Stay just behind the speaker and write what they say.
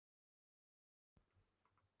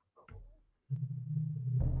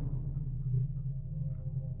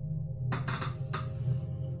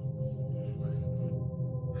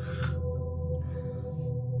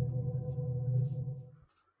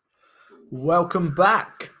Welcome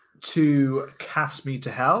back to Cast Me to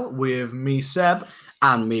Hell with me, Seb,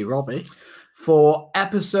 and me, Robbie, for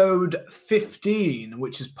episode 15,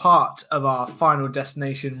 which is part of our Final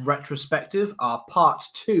Destination retrospective, our part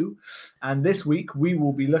 2. And this week we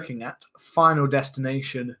will be looking at Final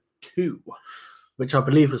Destination 2. Which I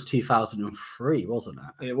believe was 2003, wasn't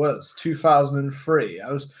it? It was 2003.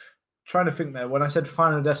 I was trying to think there when I said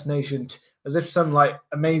Final Destination, as if some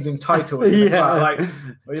amazing title. Yeah. I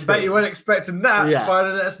bet you weren't expecting that. Yeah.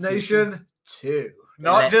 Final Destination 2.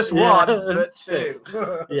 Not just one, but 2.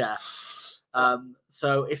 Yeah.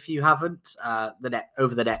 So if you haven't,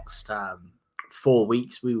 over the next 4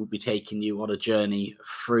 weeks, we will be taking you on a journey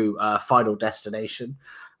through Final Destination.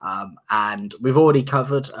 And we've already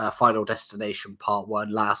covered Final Destination Part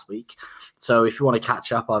 1 last week. So if you want to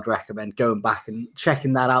catch up, I'd recommend going back and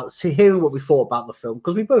checking that out, hearing what we thought about the film,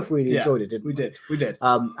 because we both really enjoyed it, didn't we? We did.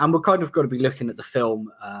 And we're kind of going to be looking at the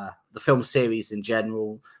film series in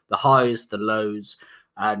general, the highs, the lows,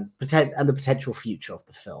 and the potential future of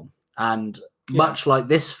the film. And much like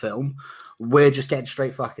this film, we're just getting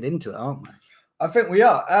straight fucking into it, aren't we? I think we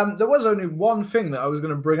are. There was only one thing that I was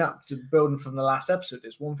going to bring up to building from the last episode.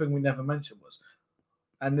 Is one thing we never mentioned was,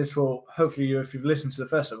 and this will hopefully if you've listened to the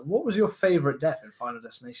first one, what was your favourite death in Final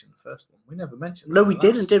Destination? The first one we never mentioned. No, we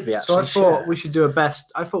didn't, did we? Actually, so I thought we should do a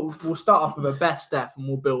best. I thought we'll start off with a best death, and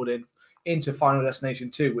we'll build into Final Destination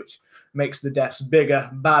 2, which makes the deaths bigger,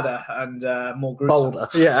 badder, and more gruesome. Bolder.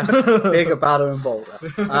 Yeah, bigger, badder, and bolder.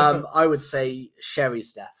 I would say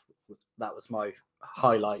Sherry's death. That was my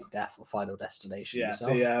highlight death of Final Destination.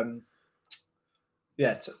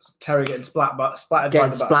 Yeah, Terry getting splattered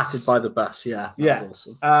by the bus. Yeah, that was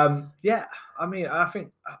awesome. I mean, I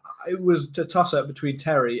think it was a toss-up between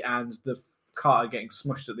Terry and the car getting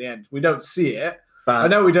smushed at the end. We don't see it. I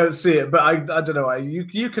know we don't see it, but I don't know.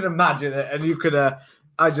 You can imagine it, and you could.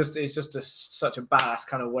 It's just such a badass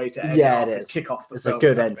kind of way to end it is. Kick off the it's film. It's a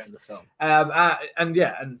good end for the film.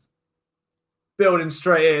 And building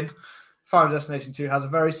straight in. Final Destination 2 has a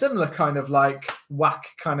very similar kind of whack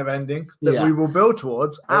kind of ending that we will build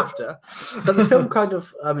towards after. But the film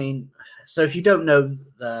so if you don't know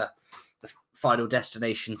the Final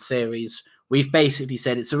Destination series, we've basically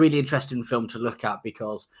said it's a really interesting film to look at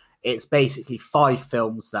because it's basically 5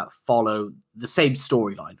 films that follow the same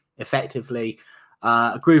storyline. Effectively,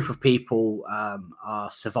 a group of people are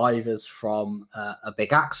survivors from a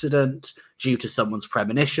big accident due to someone's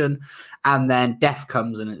premonition, and then death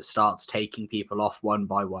comes and it starts taking people off one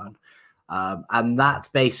by one. And that's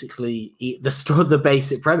basically the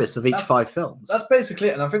basic premise of each 5 films. That's basically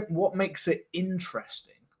it. And I think what makes it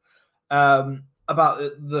interesting about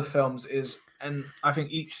the films is, and I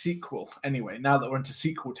think each sequel, anyway, now that we're into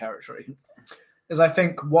sequel territory, is I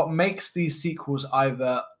think what makes these sequels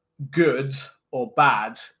either good or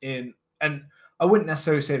bad and I wouldn't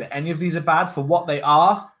necessarily say that any of these are bad for what they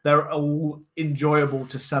are. They're all enjoyable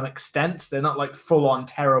to some extent. They're not full-on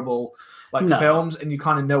terrible films, and you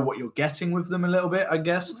kind of know what you're getting with them a little bit, I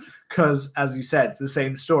guess, because, as you said, it's the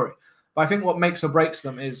same story. But I think what makes or breaks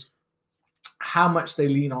them is how much they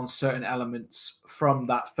lean on certain elements from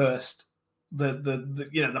that first,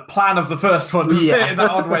 the plan of the first one, to say it in that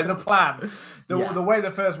odd way, the plan, the way the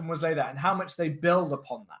first one was laid out, and how much they build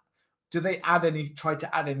upon that. Do they try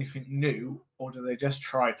to add anything new, or do they just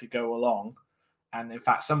try to go along? And in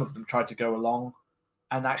fact, some of them try to go along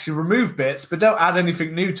and actually remove bits, but don't add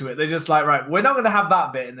anything new to it. They're just right, we're not going to have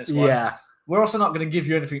that bit in this one. Yeah. We're also not going to give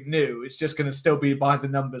you anything new. It's just going to still be by the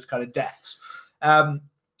numbers kind of deaths.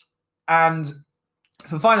 And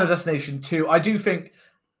for Final Destination 2, I do think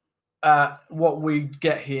what we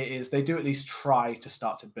get here is they do at least try to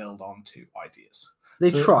start to build onto ideas. They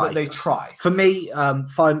try. For me,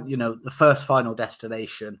 the first Final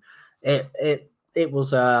Destination, it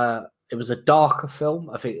was a darker film.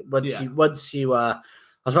 I think once you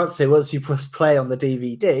press play on the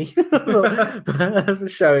DVD,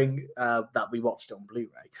 showing that we watched it on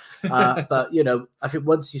Blu-ray. But I think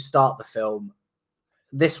once you start the film,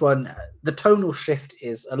 this one, the tonal shift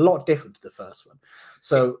is a lot different to the first one.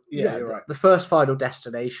 So you're right. The first Final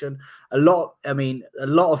Destination, a lot of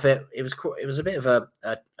it was a bit of a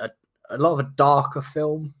lot of a darker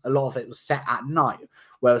film. A lot of it was set at night,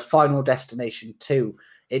 whereas Final Destination 2,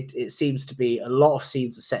 it seems to be a lot of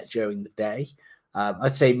scenes are set during the day.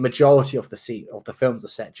 I'd say majority of the films are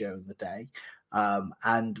set during the day.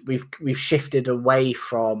 And we've shifted away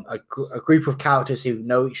from a group of characters who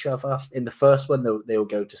know each other. In the first one, they'll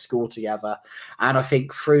go to school together, and I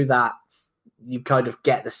think through that you kind of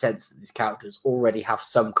get the sense that these characters already have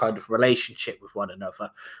some kind of relationship with one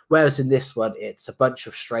another. Whereas in this one, it's a bunch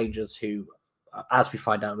of strangers who, as we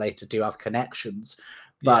find out later, do have connections,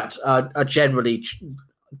 but are generally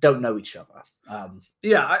don't know each other.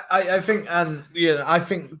 I think, and I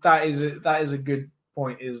think that is a good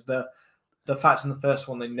point. Is the fact in the first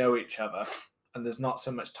one they know each other, and there's not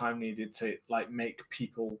so much time needed to like make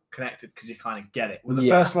people connected because you kind of get it. With the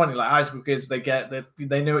first one, you're like high school kids, they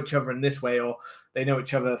know each other in this way, or they know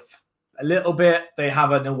each other a little bit. They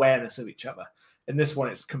have an awareness of each other. In this one,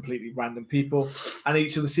 it's completely random people, and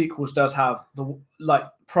each of the sequels does have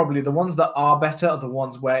probably the ones that are better are the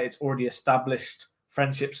ones where it's already established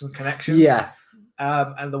friendships and connections. Yeah.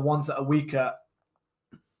 And the ones that are weaker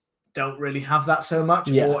don't really have that so much,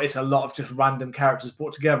 or it's a lot of just random characters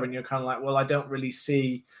put together, and you're kind of like, well, I don't really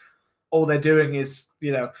see. All they're doing is,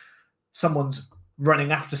 someone's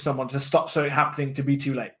running after someone to stop something happening to be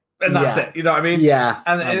too late, and that's it. You know what I mean? Yeah.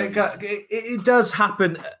 And it does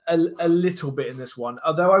happen a little bit in this one,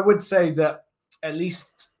 although I would say that at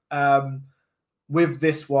least with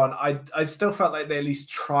this one, I still felt like they at least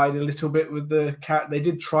tried a little bit with the character. They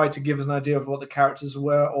did try to give us an idea of what the characters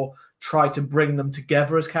were, or try to bring them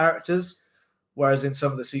together as characters. Whereas in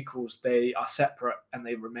some of the sequels, they are separate and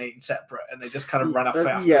they remain separate, and they just kind of run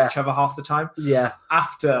after each other half the time. Yeah.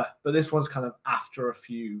 But this one's kind of after a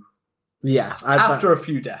few. Yeah. After a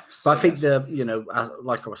few deaths. But I think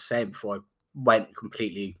like I was saying before, I went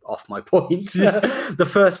completely off my point. The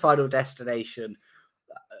first Final Destination,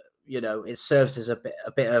 it serves as a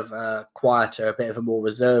bit of a quieter, a bit of a more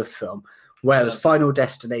reserved film. Whereas Final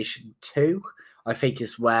Destination 2, I think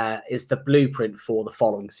is the blueprint for the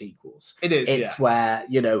following sequels. It is. It's where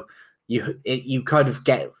you kind of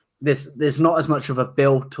get this. There's not as much of a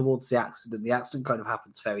build towards the accident. The accident kind of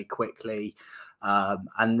happens very quickly,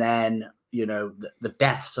 and then the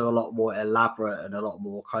deaths are a lot more elaborate and a lot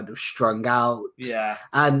more kind of strung out. Yeah,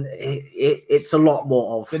 and it's a lot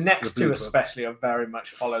more of the next two, especially, have very much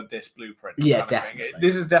followed this blueprint. Yeah, definitely.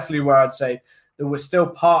 This is definitely where I'd say there were still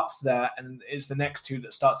parts there, and it's the next two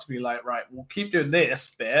that start to be like, right, we'll keep doing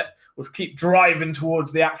this bit, we'll keep driving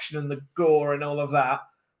towards the action and the gore and all of that,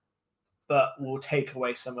 but we'll take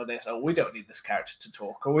away some of this. Oh, we don't need this character to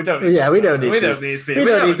talk, or we don't need we don't need these people. We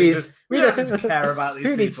don't need these. We don't need to care about these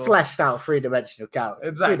people. Who needs fleshed out three-dimensional characters?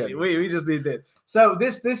 Exactly. We just need this. So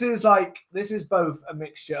this is both a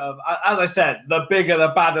mixture of, as I said, the bigger, the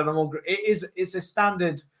badder, the more. It's a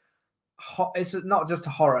standard. It's not just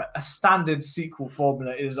a horror. A standard sequel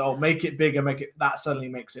formula is, make it bigger, that suddenly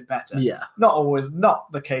makes it better. Yeah.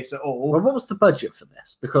 Not the case at all. Well, what was the budget for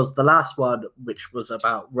this? Because the last one, which was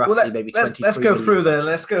about roughly maybe 23 let's go through million.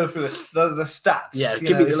 Let's go through the stats. Yeah,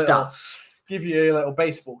 give me the stats. Give you a little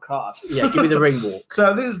baseball card. Yeah, give me the ring walk.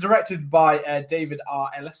 So this is directed by David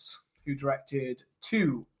R. Ellis, who directed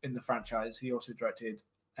 2 in the franchise. He also directed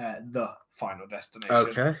The Final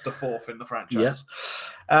Destination, the 4th in the franchise.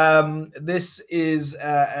 Yeah. This is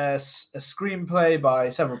a screenplay by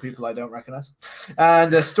several people I don't recognize,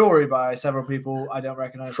 and a story by several people I don't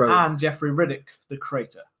recognize, and Jeffrey Riddick, the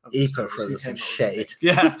creator. Eco throw some shade.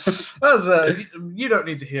 Yeah, you don't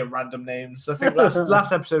need to hear random names. I think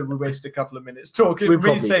last episode we wasted a couple of minutes talking,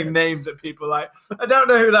 saying names that people like. I don't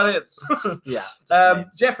know who that is. Yeah.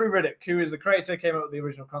 Jeffrey Riddick, who is the creator, came up with the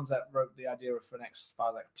original concept, wrote the idea for an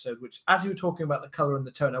X-Files episode. Which, as you were talking about the color and the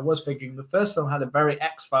tone, I was thinking the first film had a very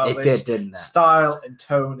X-Files style and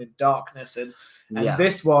tone and darkness, and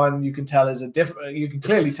this one you can tell is a different. You can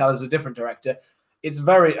clearly tell is a different director. It's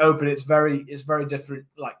very open. It's very different,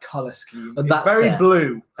 like color scheme. It's very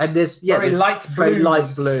blue, and there's very light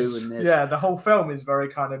blue. And the whole film is very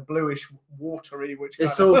kind of bluish, watery. Which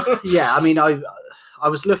it's all. I mean, I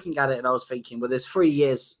was looking at it and I was thinking, well, there's 3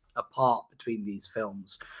 years apart between these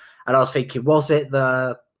films, and I was thinking, was it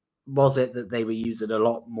that they were using a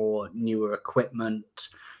lot more newer equipment?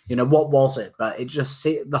 What was it? But it just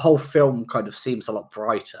the whole film kind of seems a lot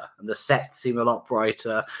brighter, and the sets seem a lot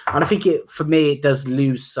brighter. And I think for me, it does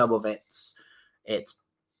lose some of its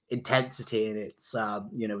intensity and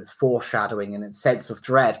its foreshadowing and its sense of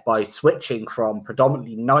dread by switching from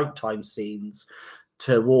predominantly nighttime scenes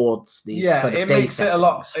towards these kind of day makes settings. It a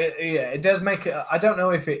lot. It does make it. I don't know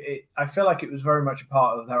if it. I feel like it was very much a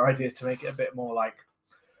part of their idea to make it a bit more like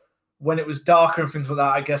when it was darker and things like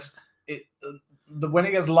that. I guess when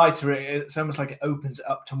it gets lighter, it's almost like it opens it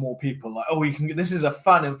up to more people. Like, you can. This is a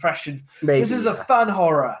fun and fresh. This is a fun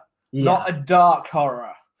horror, not a dark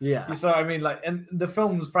horror. Yeah. You see what I mean? Like, and the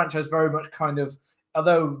film's franchise very much kind of,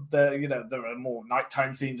 although there are more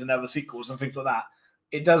nighttime scenes in other sequels and things like that,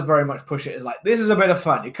 it does very much push it as like, this is a bit of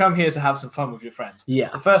fun. You come here to have some fun with your friends. Yeah.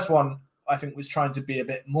 The first one, I think, was trying to be a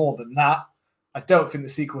bit more than that. I don't think the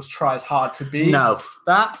sequels try as hard to be that.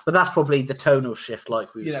 But that's probably the tonal shift,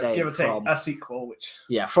 like we were saying. Give or take a sequel, which...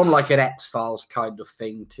 Yeah, from like an X-Files kind of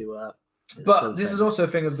thing to But this is also a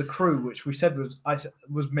thing of the crew, which we said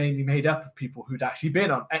was mainly made up of people who'd actually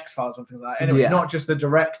been on X-Files and things like that. Anyway, not just the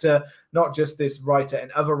director, not just this writer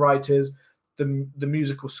and other writers, the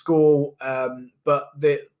musical score, but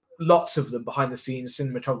lots of them behind the scenes,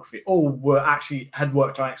 cinematography, all had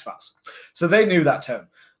worked on X-Files. So they knew that tone.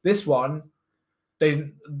 This one,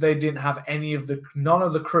 they didn't have none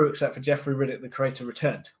of the crew except for Jeffrey Riddick, the creator,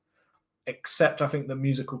 returned. Except I think the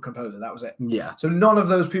musical composer, that was it. Yeah. So none of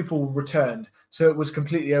those people returned. So it was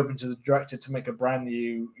completely open to the director to make a brand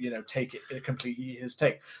new, take it completely his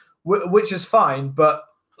take, which is fine. But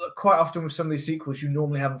quite often with some of these sequels, you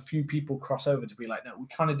normally have a few people cross over to be like, no, we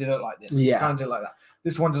kind of did it like this. Yeah. We kind of did it like that.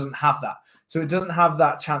 This one doesn't have that. So it doesn't have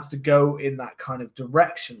that chance to go in that kind of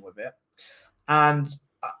direction with it. And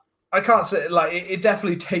I can't say, it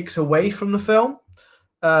definitely takes away from the film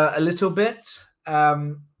a little bit.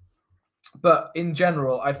 But in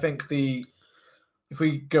general, I think if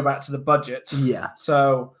we go back to the budget,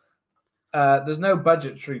 so there's no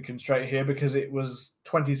budgetary constraint here because it was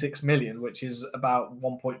 26 million, which is about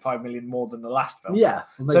 1.5 million more than the last film. Yeah.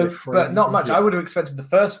 But not much. I would have expected the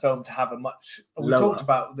first film to have a much. We talked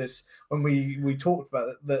about this when we talked about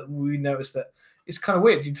it, that we noticed that it's kind of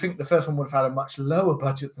weird. You'd think the first one would have had a much lower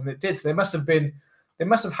budget than it did. So they must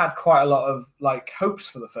have had quite a lot of hopes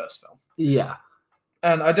for the first film. Yeah.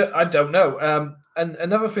 And I don't know. And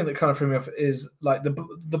another thing that kind of threw me off is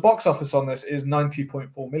the box office on this is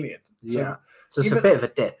 90.4 million. So it's a bit of a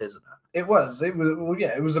dip, isn't it? It was. It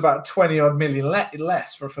was about 20 odd million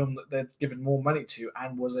less for a film that they'd given more money to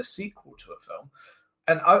and was a sequel to a film.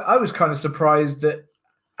 And I was kind of surprised that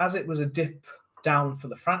as it was a dip down for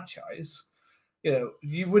the franchise,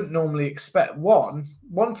 you wouldn't normally expect one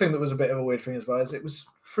thing that was a bit of a weird thing as well is it was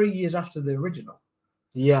 3 years after the original.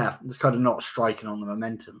 Yeah, it's kind of not striking on the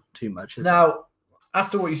momentum too much. Now,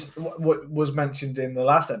 after what was mentioned in the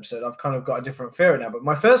last episode, I've kind of got a different theory now. But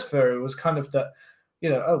my first theory was kind of that,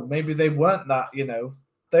 maybe they weren't that,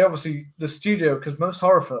 they obviously, the studio, because most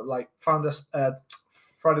horror film, found us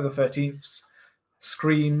Friday the 13th,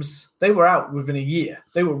 Screams, they were out within a year.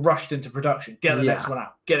 They were rushed into production. Get the next one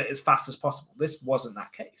out. Get it as fast as possible. This wasn't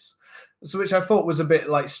that case. So which I thought was a bit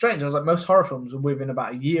strange. I was like, most horror films are within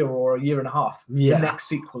about a year or a year and a half. Yeah. The next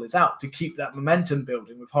sequel is out to keep that momentum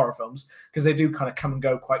building with horror films because they do kind of come and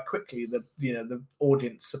go quite quickly. The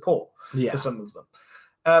audience support for some of them.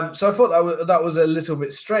 So I thought that was a little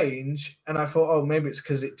bit strange, and I thought, oh, maybe it's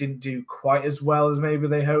because it didn't do quite as well as maybe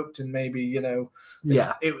they hoped, and maybe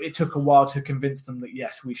it took a while to convince them that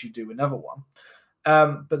yes, we should do another one.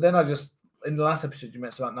 But then in the last episode you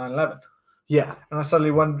mentioned about 9/11. Yeah. And I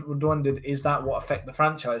suddenly wondered, is that what affect the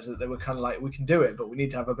franchise? That they were kind of like, we can do it, but we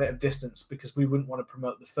need to have a bit of distance because we wouldn't want to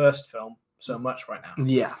promote the first film so much right now.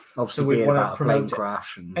 Yeah. Obviously, so we want to promote plane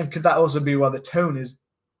crash. And could that also be why the tone is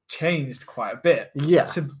changed quite a bit? Yeah.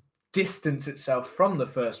 To distance itself from the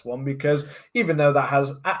first one, because even though that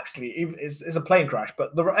has actually is a plane crash,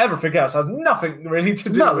 but everything else has nothing really to do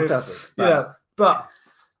with it. No, it doesn't. But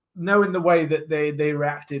knowing the way that they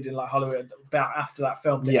reacted in Hollywood about after that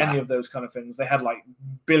film to any of those kind of things, they had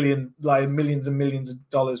millions and millions of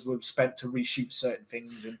dollars were spent to reshoot certain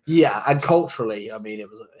things. And culturally, I mean, it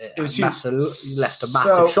was massive, left a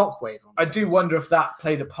massive shockwave. I do wonder if that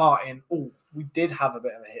played a part in. We did have a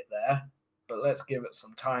bit of a hit there, but let's give it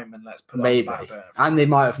some time and let's put it on the back burner. And they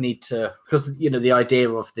might have need to, because the idea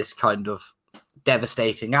of this kind of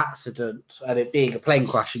devastating accident and it being a plane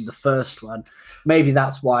crash in the first one, maybe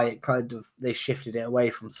that's why it kind of they shifted it away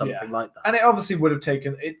from something like that. And it obviously would have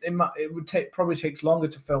taken probably takes longer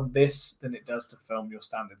to film this than it does to film your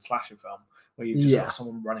standard slasher film where you've just got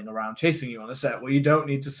someone running around chasing you on a set where you don't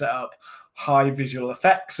need to set up high visual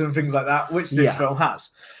effects and things like that, which this film has.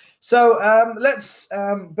 So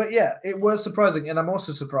but yeah, it was surprising, and I'm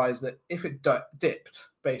also surprised that if it dipped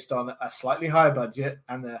based on a slightly higher budget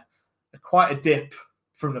and quite a dip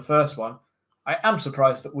from the first one, I am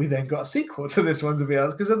surprised that we then got a sequel to this one, to be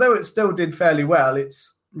honest, because although it still did fairly well,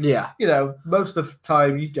 it's most of the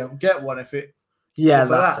time you don't get one if it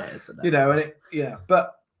that's it, isn't it?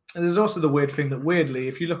 But there's also the weird thing that weirdly,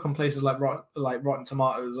 if you look on places like Rotten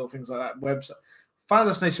Tomatoes or things like that website, Final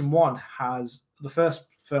Destination 1 has the first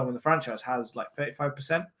film in the franchise has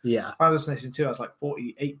 35%. Yeah. Final Destination 2 has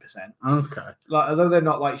 48%. Okay. Although they're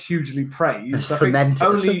not hugely praised, I think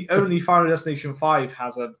only Final Destination 5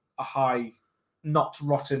 has a high, not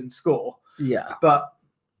rotten score. Yeah. But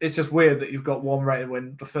it's just weird that you've got one rated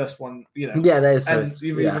when the first one, there's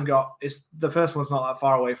even got the first one's not that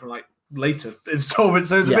far away from later installments,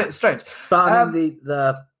 so it's a bit strange. But I mean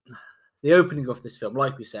the opening of this film,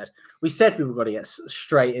 like we said we were going to get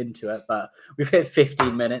straight into it, but we've hit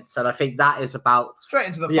 15 minutes, and I think that is about straight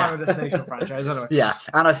into the Final Destination franchise, anyway. Yeah,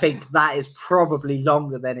 and I think that is probably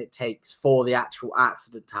longer than it takes for the actual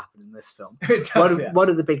accident to happen in this film. It does, one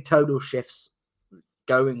of the big tonal shifts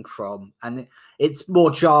going from, and it's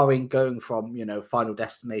more jarring going from, you know, Final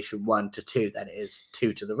Destination 1 to 2 than it is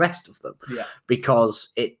 2 to the rest of them. Yeah. Because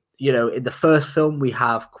it, you know, in the first film we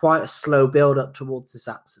have quite a slow build up towards this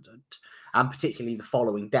accident, and particularly the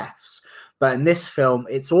following deaths. But in this film,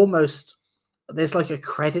 it's almost, there's like a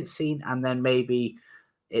credit scene, and then maybe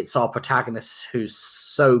it's our protagonist who's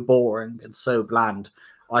so boring and so bland.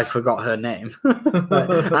 I forgot her name.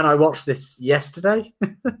 And I watched this yesterday.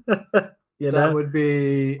 That would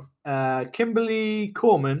be Kimberly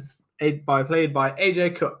Corman, played by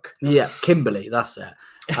AJ Cook. Yeah, Kimberly, that's it.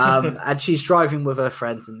 And she's driving with her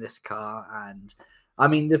friends in this car, and I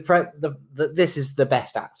mean, this is the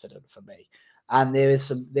best accident for me. And there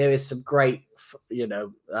is some great, you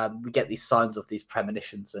know, we get these signs of these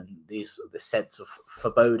premonitions and this sense of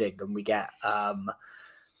foreboding, and we get,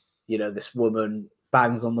 you know, this woman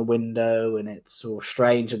bangs on the window, and it's all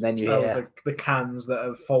strange, and then you hear the cans that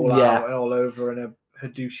have fallen out and all over, and her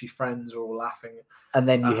douchey friends are all laughing. And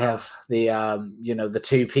then you have the you know, the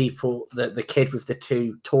two people, the kid with the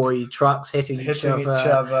two toy trucks hitting each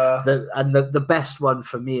other. The best one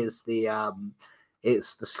for me is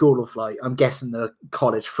it's the School of, like, I'm guessing the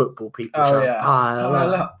college football people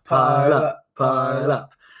pile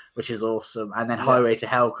up, which is awesome. And then Highway to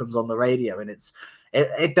Hell comes on the radio, and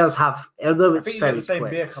it does have, although it's very the same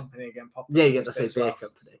quick. beer company again. Yeah, you get the same beer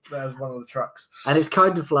company. There's one of the trucks, and it's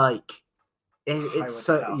kind of like it's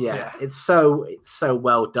so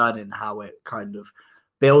well done in how it kind of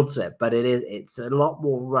builds it, but it's a lot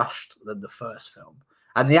more rushed than the first film,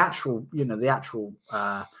 and the actual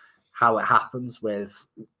how it happens with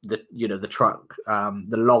the truck,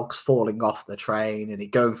 the logs falling off the train, and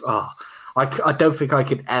it going. I don't think I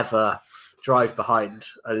could ever drive behind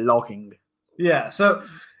a logging. Yeah, so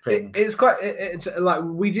it's quite. It's like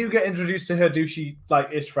we do get introduced to her douchey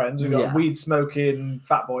ish friends. We've got weed smoking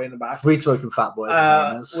fat boy in the back. Weed smoking fat boy.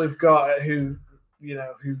 We've got who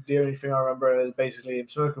the only thing I remember is basically him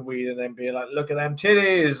smoking weed and then being like, "Look at them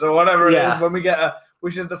titties" or whatever it is. When we get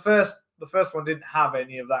which is the first one didn't have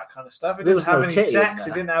any of that kind of stuff. It didn't have any sex.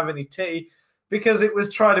 It didn't have any titty because it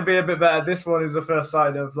was trying to be a bit better. This one is the first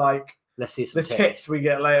sign of like. Let's see some tits we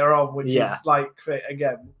get later on, which is like,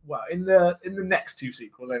 again, well, in the next two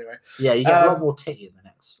sequels anyway. Yeah, you get a lot more titty in the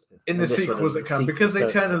next. In the sequels that come, because they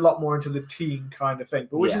turn a lot more into the teen kind of thing,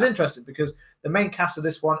 but which is interesting because the main cast of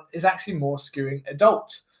this one is actually more skewing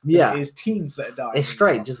adult. Yeah, it is teens that are dying. It's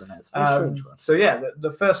strange, isn't it? It's a very strange one. So yeah,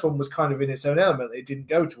 the first one was kind of in its own element. It didn't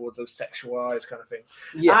go towards those sexualized kind of thing.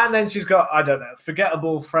 Yeah, and then she's got, I don't know,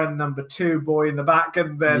 forgettable friend number 2 boy in the back,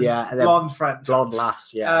 and then blonde friend, blonde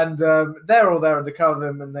lass. Yeah, and they're all there in the car with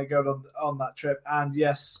them, and they go on that trip. And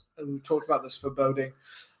yes, we talked about this foreboding,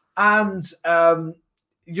 and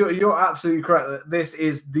you're absolutely correct. This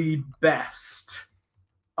is the best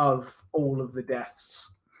of all of the deaths.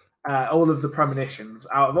 All of the premonitions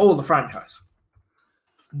out of all the franchise.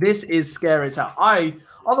 This is scary as hell.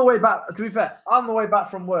 On the way back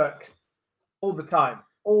from work, all the time,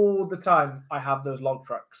 I have those log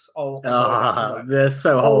trucks. They're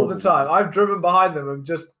so all the time. I've driven behind them and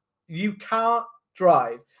just, you can't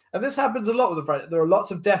drive. And this happens a lot with the franchise. There are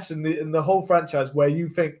lots of deaths in the whole franchise where you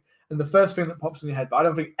think, and the first thing that pops in your head, but I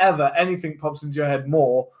don't think ever anything pops into your head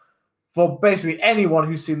more for basically anyone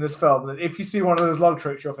who's seen this film, that if you see one of those log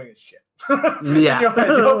trucks, you're thinking shit. Yeah. you're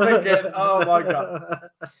thinking, oh my god.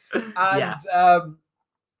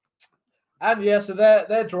 So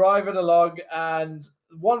they're driving along, and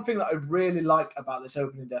one thing that I really like about this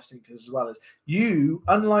opening death sequence as well is you,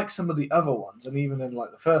 unlike some of the other ones, and even in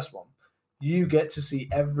like the first one, you get to see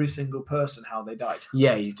every single person how they died.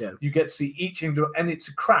 Yeah, you do. You get to see each individual, and it's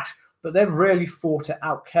a crash, but they've really thought it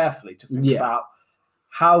out carefully to think about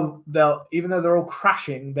how even though they're all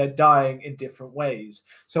crashing, they're dying in different ways.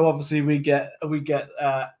 So obviously we get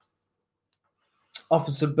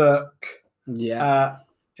Officer Burke. Yeah.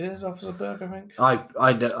 It is Officer Burke, I think. I'm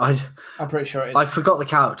pretty sure it is. I forgot the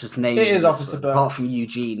characters' names. It is Officer Burke. Apart from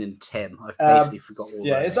Eugene and Tim. I basically forgot all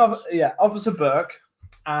their names. Officer Burke.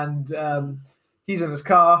 And he's in his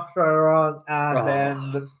car, and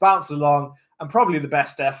then bounces along, and probably the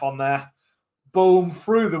best death on there. Boom,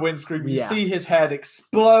 through the windscreen. You see his head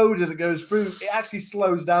explode as it goes through. It actually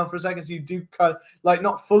slows down for a second, so you do kind of, like,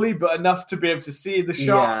 not fully, but enough to be able to see the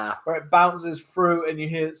shot where it bounces through, and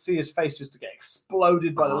you see his face just to get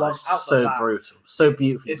exploded by the log out the back. So brutal. So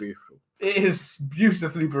beautifully brutal. It is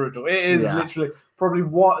beautifully brutal. It is Yeah. literally probably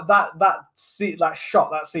what that scene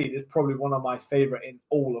is probably one of my favorite in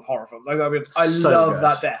all of horror films. I So love good.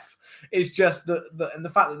 that death. It's just and the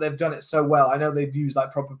fact that they've done it so well. I know they've used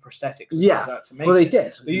like proper prosthetics and Yeah. things like that to make Well, they it.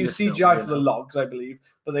 did. They in used this CGI film, for the logs, I believe,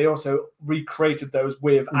 but they also recreated those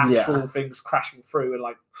with actual things crashing through and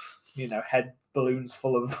like, head balloons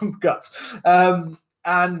full of guts.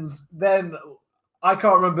 And then I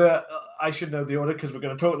can't remember. I should know the order because we're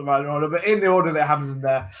going to talk about it in order. But in the order that happens in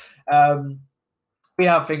there, we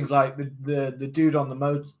have things like the dude on the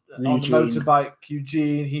motorbike,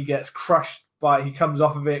 Eugene. He gets crushed he comes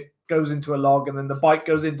off of it, goes into a log, and then the bike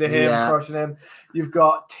goes into him, crushing him. You've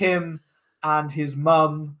got Tim and his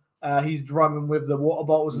mum. He's drumming with the water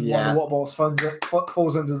bottles, and one of the water bottles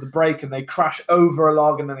falls under the brake, and they crash over a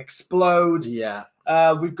log and then explode. Yeah.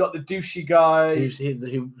 We've got the douchey guy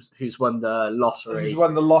who's won the lottery. Who's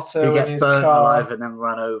won the lotto? Who gets in his burnt car. alive and then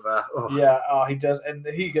run over. Oh. Yeah, he does, and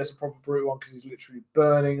he gets a proper brutal one because he's literally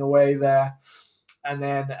burning away there. And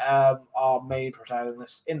then our main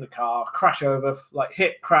protagonist in the car crash over, like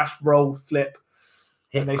hit, crash, roll, flip.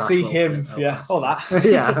 And they see him, all that.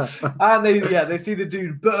 Yeah. And they see the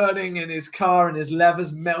dude burning in his car and his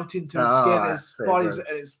levers melting to his skin. His body's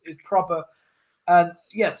is proper. And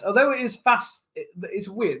yes, although it is fast, it's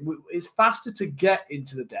weird. It's faster to get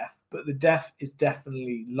into the death, but the death is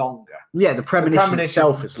definitely longer. Yeah, the premonition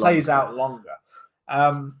itself plays out longer.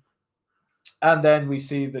 And then we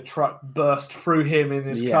see the truck burst through him in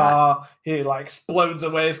his car. He like explodes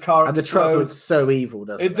away. His car and explodes. The truck looks so evil,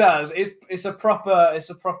 doesn't it? It does. It's a proper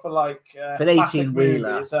like it's an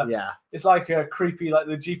 18-wheeler. It's like a creepy, like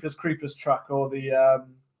the Jeepers Creepers truck or the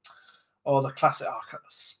classic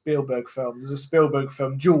Spielberg film. There's a Spielberg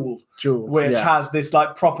film, Jewel, which has this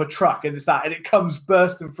like proper truck, and and it comes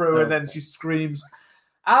bursting through, and then she screams.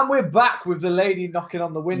 And we're back with the lady knocking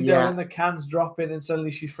on the window, and the cans dropping, and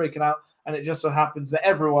suddenly she's freaking out. And it just so happens that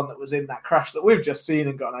everyone that was in that crash that we've just seen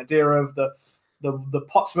and got an idea of, the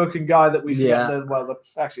pot smoking guy that we forget,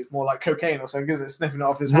 actually it's more like cocaine or something, isn't it? Sniffing it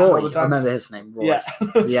off his hand all the time. I remember his name, Roy.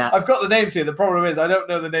 Yeah. I've got the names here. The problem is I don't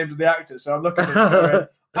know the names of the actors, so I'm looking at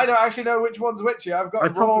it. I don't actually know which one's which here. I've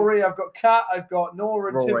got Rory, I've got Kat, I've got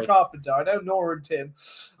Nora and Tim Carpenter. I know Nora and Tim.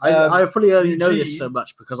 I probably only know this so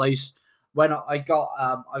much because I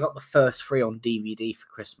got the first 3 on DVD for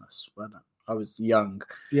Christmas when I was young.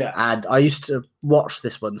 Yeah. And I used to watch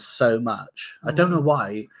this one so much. I don't know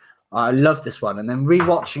why. I love this one. And then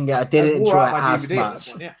rewatching it, I didn't enjoy it as much.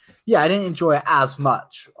 I didn't enjoy it as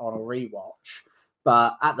much on a rewatch.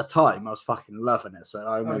 But at the time, I was fucking loving it. So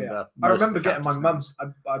I remember. I remember getting my mum.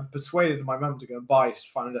 I persuaded my mum to go and buy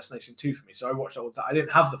Final Destination 2 for me. So I watched it all the time. I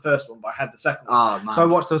didn't have the first one, but I had the second one. So I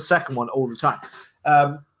watched the second one all the time.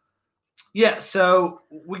 So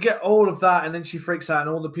we get all of that, and then she freaks out, and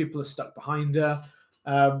all the people are stuck behind her.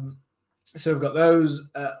 So we've got those.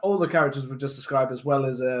 All the characters were just described, as well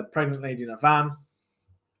as a pregnant lady in a van.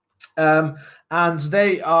 And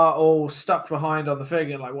they are all stuck behind on the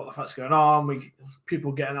thing, and like, what the fuck's going on?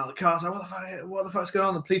 People getting out of the car, so what the fuck's going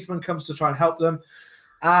on? The policeman comes to try and help them,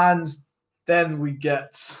 and then we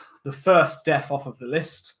get the first death off of the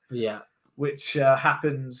list. Yeah. Which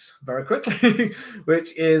happens very quickly,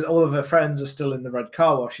 which is all of her friends are still in the red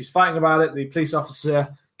car while she's fighting about it. The police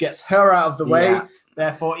officer gets her out of the way.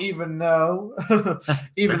 Therefore, even though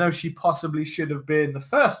she possibly should have been the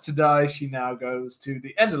first to die, she now goes to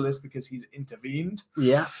the end of the list because he's intervened.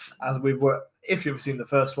 Yeah. If you've seen the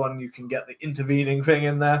first one, you can get the intervening thing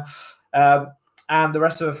in there. And the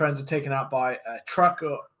rest of her friends are taken out by a truck,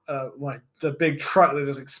 or the big truck that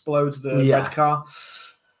just explodes the red car.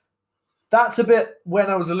 That's a bit when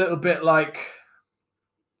I was a little bit like,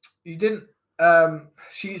 you didn't.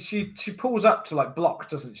 She pulls up to like block,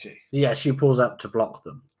 doesn't she? Yeah, she pulls up to block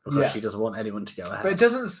them because she doesn't want anyone to go ahead. But it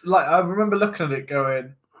doesn't like. I remember looking at it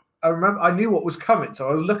going. I knew what was coming, so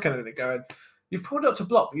I was looking at it going. You've pulled up to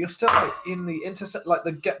block, but you're still like in the intersect, like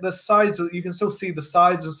the sides. You can still see the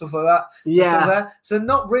sides and stuff like that. Yeah, still there. So they're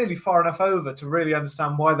not really far enough over to really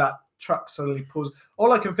understand why that truck suddenly pulls.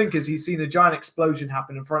 All I can think is he's seen a giant explosion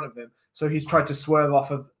happen in front of him. So he's tried to swerve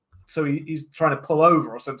off of, so he's trying to pull over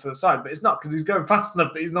or something to the side, but it's not because he's going fast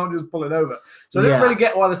enough that he's not just pulling over. So I didn't really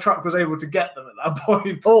get why the truck was able to get them at that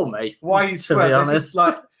point. Oh, mate. Why he swerved.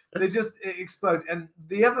 It explode. And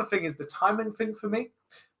the other thing is the timing thing for me.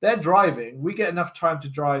 They're driving. We get enough time to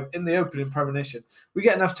drive in the opening premonition. We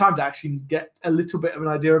get enough time to actually get a little bit of an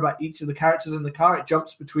idea about each of the characters in the car. It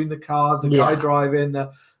jumps between the cars, the guy driving,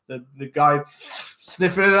 the guy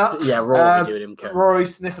sniffing it up. Yeah, Rory doing him coke. Rory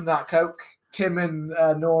sniffing that coke. Tim and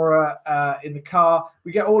Nora in the car.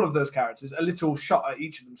 We get all of those characters, a little shot at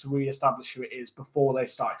each of them, so we establish who it is before they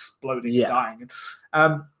start exploding and dying.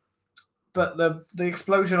 But the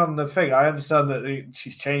explosion on the thing, I understand that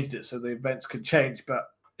she's changed it so the events could change, but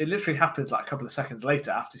it literally happens like a couple of seconds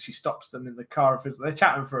later after she stops them in the car. They're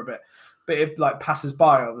chatting for a bit, but it like passes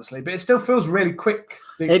by, obviously. But it still feels really quick,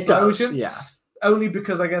 the explosion. It does, yeah. Only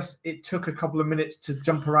because I guess it took a couple of minutes to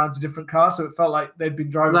jump around to different cars, so it felt like they'd been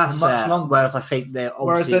driving for much longer. Whereas I think they're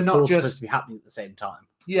not supposed to be happening at the same time.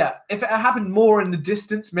 Yeah, if it happened more in the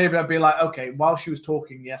distance, maybe I'd be like, okay, while she was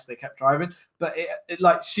talking, yes, they kept driving, but it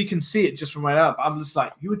like she can see it just from right up. I'm just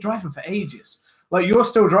like, you were driving for ages. Like you're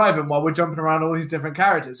still driving while we're jumping around all these different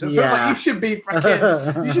characters. So it feels like you should be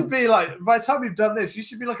freaking. You should be like, by the time you've done this, you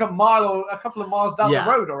should be like a mile or a couple of miles down the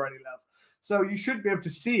road already, love. So you shouldn't be able to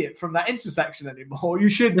see it from that intersection anymore. You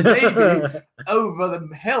should maybe over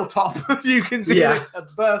the hilltop, you can see a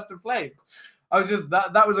burst of flame. I was just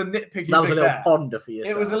that was a nitpicky. That was a little there. ponder for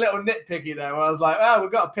yourself. It was a little nitpicky there, where I was like, "Oh,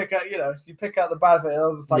 we've got to pick out." You pick out the bad bit. It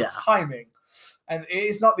was like timing, and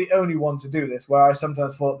it's not the only one to do this. Where I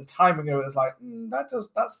sometimes thought the timing of it was like,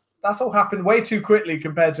 that's all happened way too quickly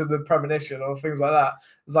compared to the premonition or things like that.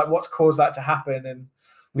 It's like what's caused that to happen, and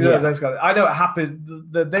those kind of. I know it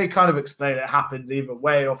happened. They kind of explain it happens either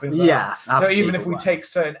way or things like that. So even if we take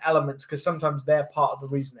certain elements, because sometimes they're part of the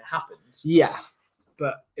reason it happens. Yeah.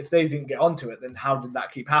 But if they didn't get onto it, then how did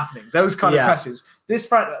that keep happening? Those kind of questions.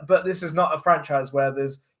 But this is not a franchise where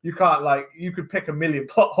you could pick a million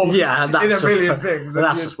plot holes in a million things.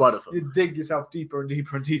 That's just wonderful. You dig yourself deeper and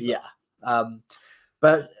deeper and deeper. Yeah.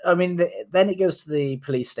 But I mean, then it goes to the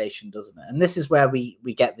police station, doesn't it? And this is where we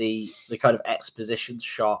get the kind of exposition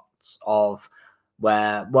shots of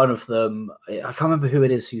where one of them, I can't remember who it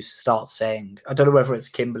is who starts saying, I don't know whether it's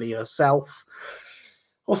Kimberly herself.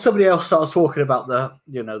 Or somebody else starts talking about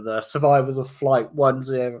the survivors of Flight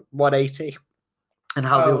 180 and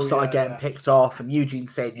how they all started getting picked off, and Eugene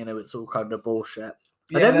saying, it's all kind of bullshit.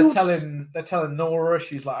 Yeah, they're telling Nora,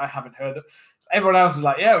 she's like, I haven't heard of. Everyone else is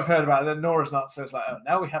like, yeah, we've heard about it. Then Nora's not, so it's like, oh,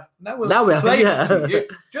 now we'll explain it to you,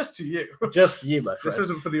 just to you, my friend. This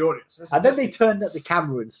isn't for the audience. And then they turned at the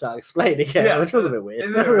camera and started explaining it, which was a bit weird.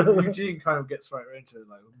 Eugene kind of gets right into it,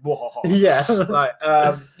 like, whoa.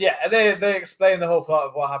 Yeah, and they explain the whole plot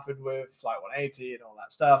of what happened with Flight 180 and all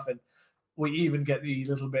that stuff, and we even get the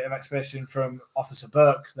little bit of explanation from Officer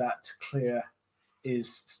Burke that Clear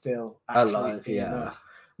is still actually alive. Yeah.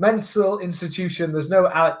 Mental institution. There's no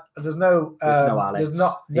Alex. There's no Alex.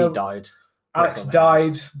 He died. Alex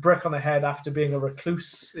died. Brick on the head after being a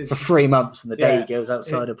recluse for 3 months, and the day he goes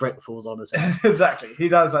outside, a brick falls on his head. Exactly. He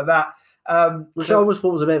dies like that. Which I always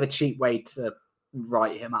thought was a bit of a cheap way to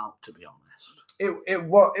write him out, to be honest. It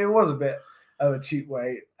was a bit of a cheap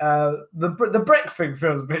way. The brick thing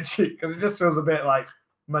feels a bit cheap because it just feels a bit like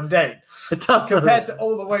mundane. It does, compared to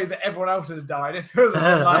all the way that everyone else has died. It feels a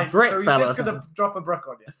bit like so he's just gonna drop a brick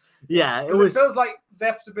on you. Yeah, it feels like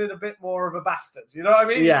Death's been a bit more of a bastard. You know what I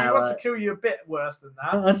mean? Yeah, he wants to kill you a bit worse than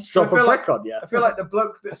that. Let's drop a brick on you. I feel like the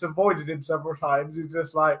bloke that's avoided him several times is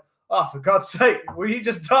just like, oh, for God's sake, will he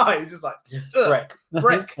just die? Just like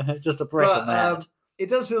brick, just a brick on the head. It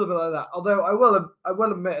does feel a bit like that. Although I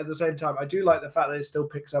will admit at the same time, I do like the fact that it still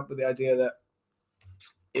picks up with the idea that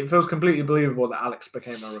it feels completely believable that Alex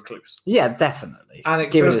became a recluse. Yeah, definitely. And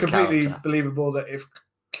it feels completely believable that if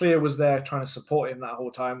Clear was there trying to support him that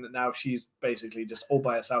whole time, that now she's basically just all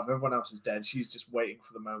by herself. Everyone else is dead. She's just waiting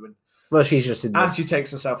for the moment. Well, she's just and she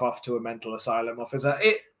takes herself off to a mental asylum officer.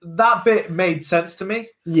 That bit made sense to me.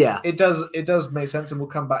 Yeah, it does make sense, and we'll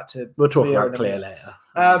come back to. We'll talk about Clear later.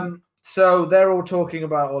 So they're all talking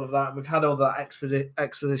about all of that. We've had all that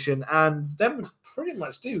exposition, and then we pretty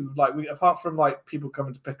much do apart from people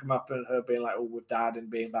coming to pick them up and her being like, "Oh, with Dad," and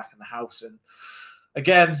being back in the house, and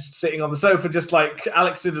again sitting on the sofa just like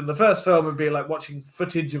Alex did in the first film, and being like watching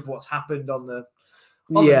footage of what's happened on the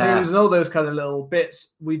news and all those kind of little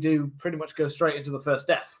bits. We do pretty much go straight into the first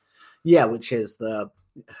death. Yeah, which is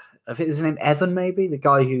I think his name Evan, maybe the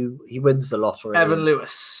guy who wins the lottery. Evan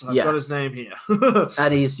Lewis. I've got his name here.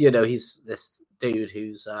 And he's this dude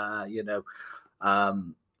who's he's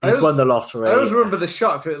won the lottery. I always remember the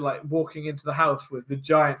shot of it walking into the house with the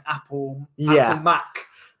giant Apple Mac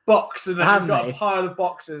box, and then he's got a pile of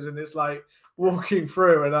boxes, and it's walking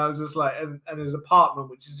through, and I was just and his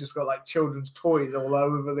apartment, which has just got children's toys all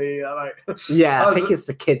over the I think it's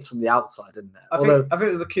the kids from the outside, isn't it? I think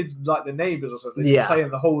it was the kids, the neighbours or something,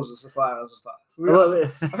 playing the halls and stuff like that. I was just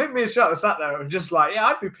I think me and Charlotte sat there and just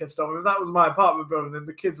I'd be pissed off if that was my apartment building and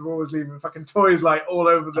the kids were always leaving fucking toys all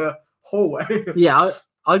over the hallway.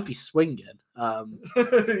 I'd be swinging. But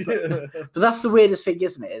that's the weirdest thing,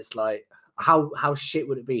 isn't it? It's how shit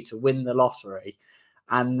would it be to win the lottery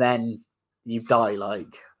and then you die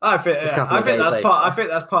like I think a couple of days that's later? part. I think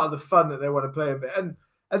that's part of the fun that they want to play a bit. And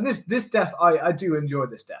this death, I do enjoy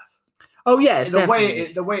this death. Oh yeah, it's the way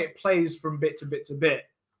definitely the way it plays from bit to bit to bit.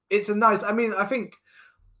 It's a nice. I mean, I think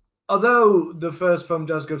although the first film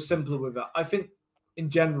does go simpler with it, I think in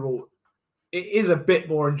general it is a bit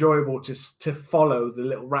more enjoyable to follow the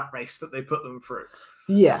little rat race that they put them through.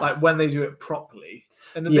 yeah. Like when they do it properly.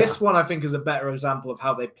 And Yeah. this one, I think, is a better example of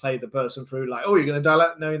how they play the person through. Like, oh, you're going to die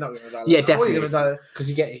like, no, you're not going to die like Yeah, that. Oh, definitely. you're going to die. Because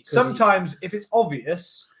you get Sometimes, if it's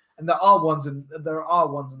obvious, and there are ones in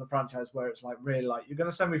the franchise where it's like really like you're going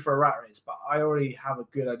to send me for a rat race, but I already have a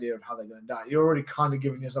good idea of how they're going to die. You're already kind of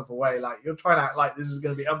giving yourself away. Like you're trying to act like this is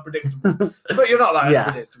going to be unpredictable, but you're not that Yeah.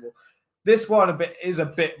 unpredictable. This one is a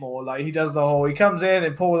bit more like he does the whole. He comes in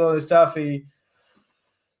and pulls all his stuff. He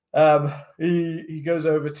goes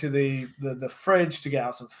over to the fridge to get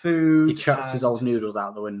out some food. he chucks his and- old noodles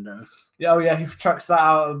out the window. Yeah, oh yeah, he chucks that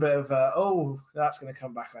out a bit of that's going to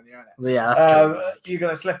come back on you, isn't it? Yeah, that's true. You're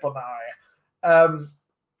going to slip on that, are you?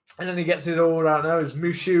 And then he gets his all around his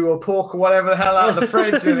mushu or pork or whatever the hell out of the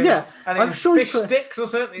fridge. And Yeah, and I'm his sure he fish put- sticks or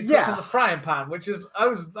something he puts Yeah. in the frying pan, which is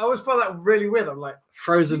I always found that really weird. I'm like,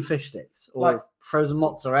 Frozen fish sticks or like- frozen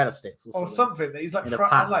mozzarella sticks or or something. something that he's like, In a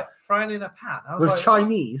pan. frying in a pan. I was With like,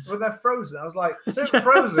 Chinese. Well, they're frozen. I was like, so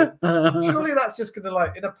frozen. Surely that's just gonna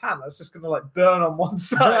like in a pan. That's just gonna like burn on one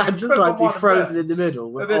side. And just burn like on be one and frozen burn, in the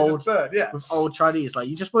middle with and then old just burn. Yeah, with old Chinese. Like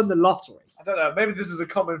you just won the lottery. I don't know. Maybe this is a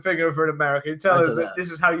common thing over in America. You tell I us don't that know. this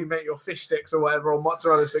is how you make your fish sticks or whatever, or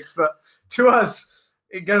mozzarella sticks. But to us,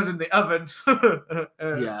 it goes in the oven.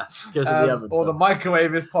 Yeah, goes in the oven or the for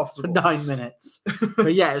microwave if 9 possible. minutes.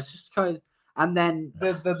 But yeah, it's just kind of, and then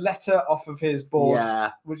The letter off of his board,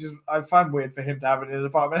 yeah, which is I find weird for him to have in his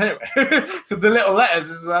apartment anyway. The little letters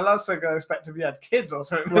is I also going to expect if he had kids or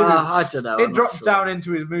something. well, I don't know. It I'm not drops sure. down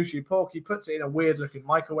into his mushy pork. He puts it in a weird looking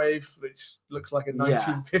microwave, which looks like a Yeah.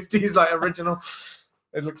 1950s like original.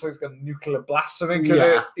 It looks like it's got a nuclear blast something.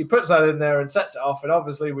 Yeah. He puts that in there and sets it off, and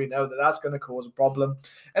obviously we know that that's going to cause a problem.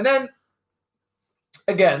 And then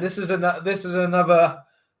again, this is another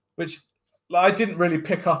which I didn't really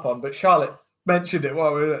pick up on, but Charlotte mentioned it.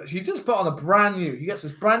 Well, she just put on a brand new. He gets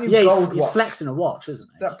this brand new Yeah, gold he's watch, flexing a watch, isn't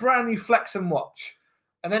he? that brand new Flexen watch,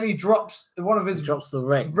 and then he drops one of his He drops the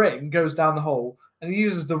ring. ring goes down the hole, and he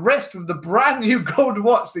uses the rest of the brand new gold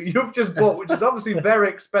watch that you've just bought, which is obviously very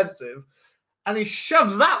expensive, and he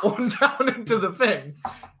shoves that one down into the thing.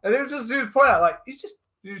 And it was just, he was pointing out, like,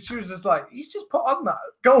 she was just like, he's just put on that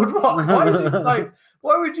gold watch. Why is it like,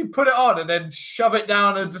 why would you put it on and then shove it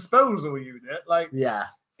down a disposal unit? Like, Yeah,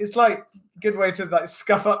 it's like a good way to like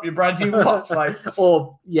scuff up your brand new watch, like.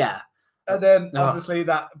 or yeah, And then Oh. obviously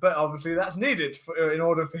that's needed in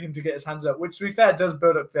order for him to get his hands up, which to be fair does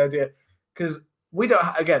build up the idea because we don't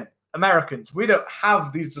again Americans we don't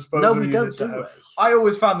have these disposal no, we don't units at do home. it. I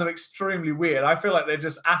always found them extremely weird. I feel like they're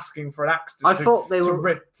just asking for an accident. I thought they to were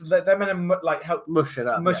rip. They're meant to like help mush it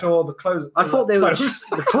up. mush yeah. all the clothes. I thought they were clothes.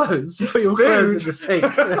 the clothes. You put your clothes in the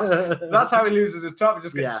sink. That's how he loses his top. It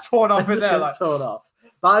just gets Yeah. torn off It in just there. gets Like, torn off.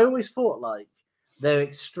 But I always thought like they're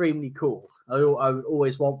extremely cool. I would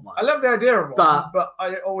always want one. I love the idea of one, But- but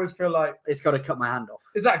I always feel like It's got to cut my hand off.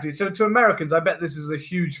 exactly. So to Americans, I bet this is a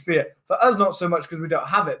huge fear. For us, not so much because we don't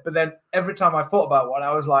have it. But then every time I thought about one,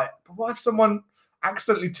 I was like, but what if someone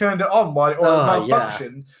accidentally turned it on while it Oh, yeah.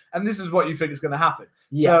 malfunctioned? And this is what you think is going to happen.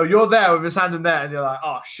 Yeah. So you're there with his hand in there, and you're like,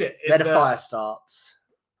 oh shit. Then a fire starts.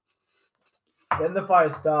 Then the fire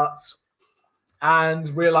starts. And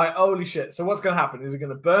we're like, holy shit. So what's going to happen? Is it going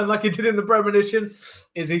to burn like he did in the premonition?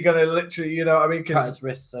 Is he going to literally, you know, I mean, Cut because his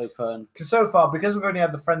wrists open. so far, because we've only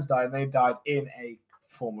had the friends die and they died in a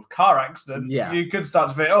form of car accident, Yeah. you could start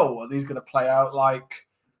to think, oh, well, he's going to play out like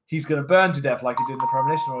he's going to burn to death like he did in the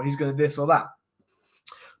premonition, or he's going to this or that.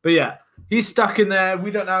 But yeah, he's stuck in there. We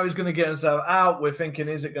don't know how he's going to get himself out. We're thinking,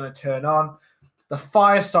 is it going to turn on? The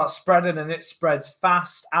fire starts spreading, and it spreads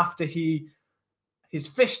fast after his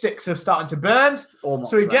fish sticks are starting to burn. Or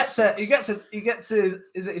So he mozzarella gets his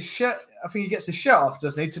is it his shirt? I think he gets his shirt off,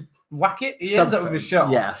 doesn't he? To whack it. He ends up with his shirt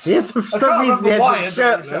off. Yeah. He ends up, for I some can't reason, he remember why he ends ends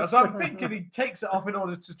up up with his shirt. shirtless. So I'm thinking he takes it off in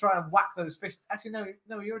order to try and whack those fish. Actually,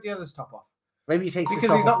 no, he already has his top off. Maybe he takes his Because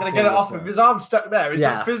top he's not off going to get it before off the with his arm stuck there. He's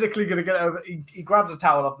Yeah. not physically going to get it over. He grabs a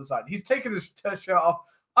towel off the side. He's taking his shirt off.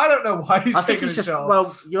 I don't know why he's I think taking he's his just, shirt off.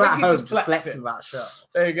 well, you're I at think he home just just flexes flexing it. with that shirt.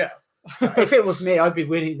 There you go. If it was me, I'd be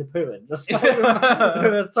Winnie the Pooh and just like, with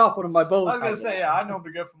the top one of my balls. I was going to say, hanging yeah, out. I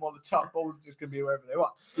normally go from all the top balls, just going to be wherever they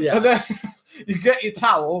want. Yeah. And then you get your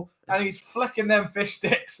towel, and he's flicking them fish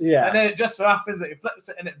sticks. Yeah. And then it just so happens that he flicks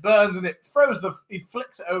it, and it burns, and he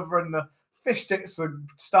flicks it over, and the fish sticks to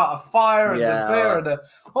start a fire and Yeah. the beer, and the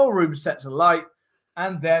whole room sets alight.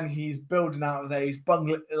 And then he's building out of there. He's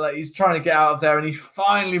bungling, like he's trying to get out of there, and he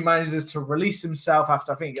finally manages to release himself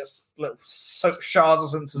after I think he gets little shards or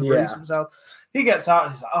something to release himself. He gets out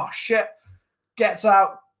and he's like, "Oh shit!" Gets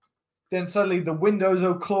out. Then suddenly the windows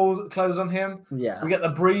will close on him. Yeah. We get the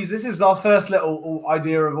breeze. This is our first little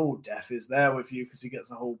idea of death is there with you because he gets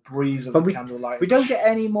the whole breeze of the candlelight. We don't get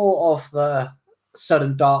any more of the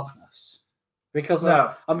sudden darkness because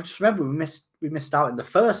No. I just remember we missed out in the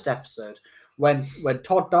first episode. When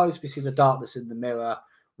Todd dies, we see the darkness in the mirror.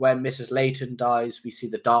 When Mrs. Layton dies, we see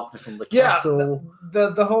the darkness on the kettle.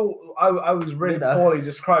 The whole I was really poorly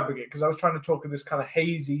describing it because I was trying to talk in this kind of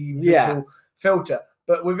hazy visual filter.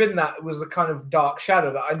 But within that, it was the kind of dark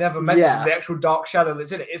shadow that I never mentioned. The actual dark shadow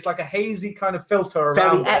that's in it. It's like a hazy kind of filter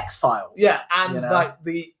around. Very X-Files. Yeah, and like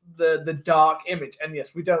the dark image. And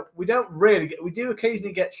yes, we don't really get. We do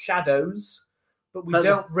occasionally get shadows, but we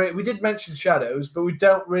don't. We did mention shadows, but we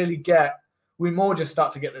don't really get. We more just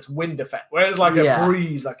start to get this wind effect, where it's like a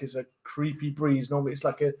breeze, like it's a creepy breeze. Normally, it's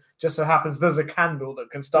like just so happens there's a candle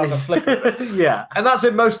that can start to flicker a bit. Yeah, and that's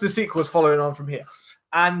in most of the sequels following on from here.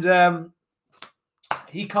 And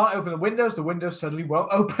he can't open the windows. The windows suddenly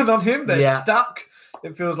won't open on him. They're stuck.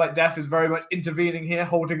 It feels like death is very much intervening here,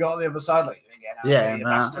 holding it on the other side, like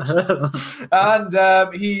bastard. And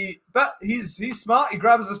he's smart. He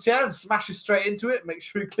grabs his chair and smashes straight into it. Makes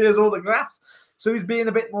sure he clears all the glass. So he's being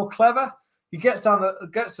a bit more clever. He gets to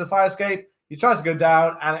the fire escape. He tries to go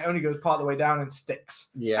down, and it only goes part of the way down and sticks.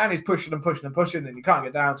 Yeah. And he's pushing and pushing and pushing, and he can't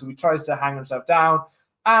get down. So he tries to hang himself down,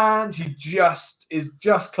 and he is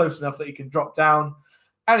just close enough that he can drop down.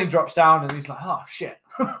 And he drops down, and he's like, "Oh shit!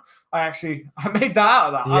 I made that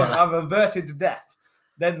out of that. Yeah. I've averted death."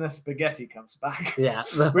 Then the spaghetti comes back,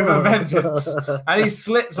 with a vengeance, and he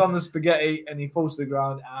slips on the spaghetti, and he falls to the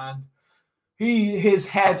ground, and his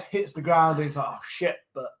head hits the ground, and he's like, "Oh shit!"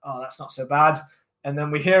 But that's not so bad. And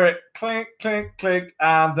then we hear it clink, clink, clink,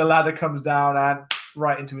 and the ladder comes down and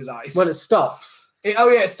right into his eyes. Well, it stops.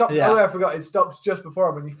 It stops. Yeah. Oh, I forgot. It stops just before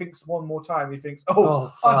him, and he thinks one more time. He thinks,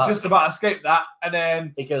 I've just about escaped that. And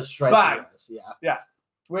then it goes straight bang. Yeah.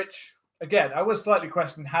 Which, again, I was slightly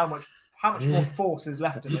questioning how much more force is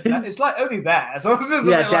left of it. It's like only there. So it's just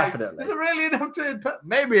definitely. Is it really enough to...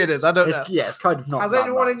 Maybe it is. I don't know. Yeah, it's kind of not. Has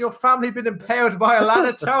anyone in your family been impaled by a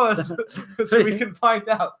ladder? Tell us so we can find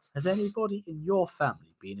out. Has anybody in your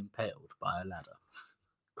family been impaled by a ladder?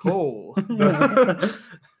 Call.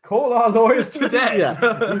 Call our lawyers today.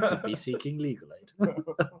 Yeah, you could be seeking legal aid.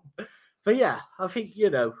 But yeah, I think,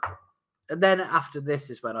 and then after this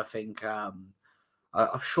is when I think, I'm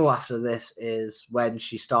sure after this is when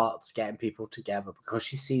she starts getting people together because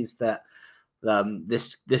she sees that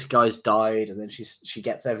this guy's died, and then she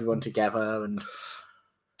gets everyone together and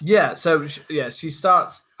she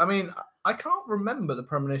starts. I mean, I can't remember the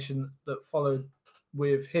premonition that followed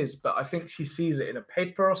with his, but I think she sees it in a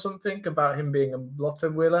paper or something about him being a lotto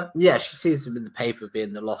winner. Yeah, she sees him in the paper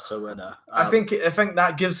being the lotto winner. I think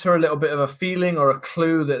that gives her a little bit of a feeling or a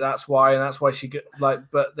clue that's why, and that's why she get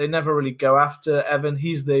But they never really go after Evan.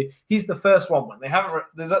 He's the first one when they haven't.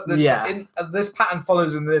 This pattern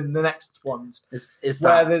follows in the next ones. There's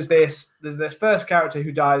this first character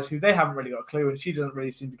who dies, who they haven't really got a clue, and she doesn't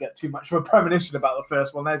really seem to get too much of a premonition about the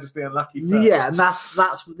first one. They're just the unlucky first. Yeah, and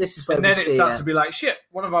this is when. And then it starts to be like, shit,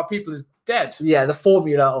 one of our people is dead. Yeah, the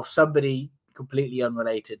formula of somebody completely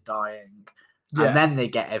unrelated dying. And then they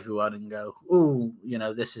get everyone and go, "Oh,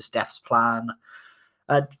 this is Death's plan."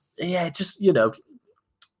 And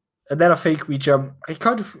and then I think we jump.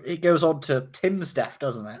 It goes on to Tim's death,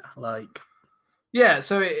 doesn't it?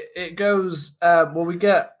 So it goes. We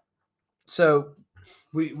get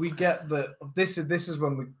the. This is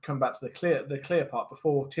when we come back to the clear part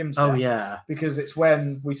before Tim's death. Oh yeah, because it's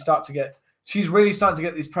when we start to get. She's really starting to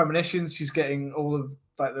get these premonitions. She's getting all of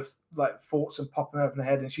the thoughts and popping over her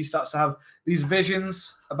head, and she starts to have these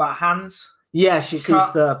visions about hands. Yeah, she sees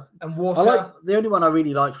and water. The only one I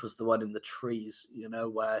really liked was the one in the trees.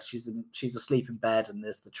 Where she's asleep in bed, and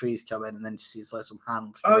there's the trees come in, and then she sees some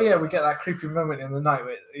hands. Oh yeah, we get that creepy moment in the night.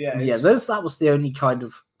 That was the only kind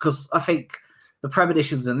of, because I think the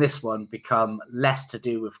premonitions in this one become less to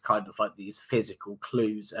do with kind of like these physical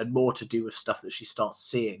clues and more to do with stuff that she starts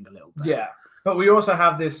seeing a little bit. Yeah, but we also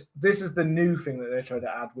have this. This is the new thing that they're trying to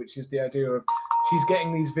add, which is the idea of she's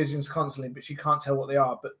getting these visions constantly, but she can't tell what they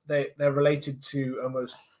are. But they're related to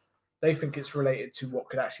almost. They think it's related to what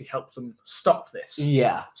could actually help them stop this.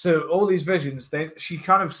 Yeah. So all these visions, she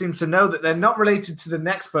kind of seems to know that they're not related to the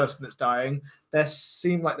next person that's dying. They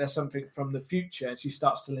seem like there's something from the future, and she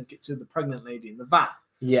starts to link it to the pregnant lady in the van.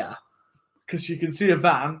 Yeah. Because she can see a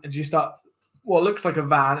van, and she starts what looks like a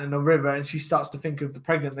van in a river, and she starts to think of the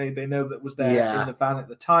pregnant lady they know that was there in the van at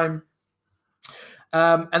the time.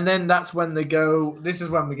 And then that's when they go. This is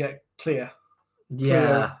when we get Clea.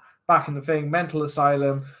 Yeah. Back in the thing, mental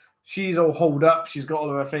asylum. She's all holed up. She's got all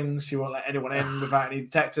of her things. She won't let anyone in without any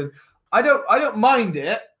detecting. I don't mind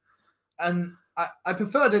it, and I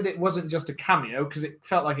prefer that it wasn't just a cameo because it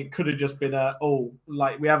felt like it could have just been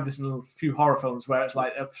like we have this in a few horror films where it's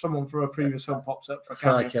like if someone from a previous film pops up for a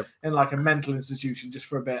cameo in like a mental institution just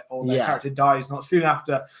for a bit, or their character dies not soon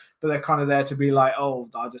after, but they're kind of there to be like, I'll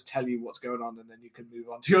just tell you what's going on and then you can move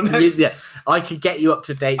on to your next. Yeah, I could get you up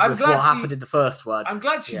to date with what happened in the first one. I'm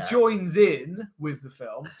glad she joins in with the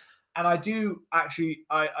film. And I do actually,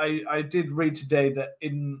 I did read today that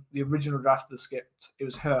in the original draft of the script, it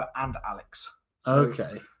was her and Alex.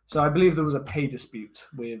 So I believe there was a pay dispute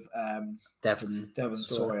with Devon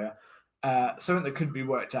Sawyer. Something that could be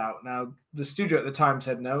worked out. Now, the studio at the time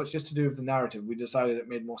said, no, it's just to do with the narrative. We decided it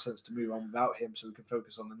made more sense to move on without him so we can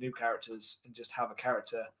focus on the new characters and just have a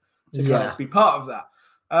character to kind of be part of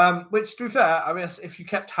that. Which, to be fair, I mean, if you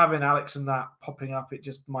kept having Alex and that popping up, it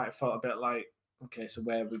just might have felt a bit like, okay, so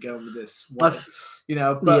where are we going with this? But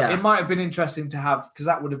it might have been interesting to have, because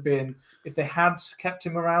that would have been, if they had kept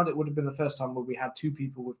him around, it would have been the first time where we had two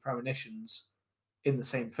people with premonitions in the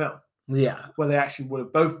same film. Yeah. Where they actually would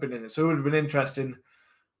have both been in it. So it would have been interesting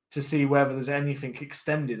to see whether there's anything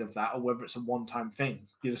extended of that or whether it's a one-time thing.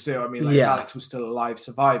 You see what I mean? Like if Alex was still alive,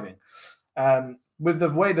 surviving. With the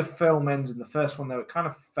way the film ends in the first one, though, it kind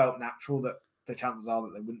of felt natural that the chances are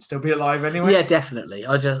that they wouldn't still be alive anyway. Yeah, definitely.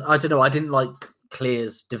 I don't know. I didn't like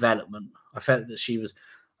Clea's development. I felt that she was.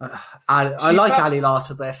 I like Ali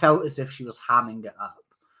Larter, but it felt as if she was hamming it up,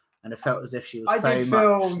 and it felt as if she was. I felt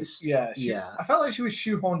like she was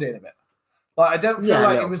shoehorned in a bit. Like I don't feel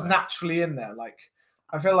like it was naturally in there. Like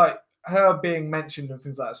I feel like her being mentioned and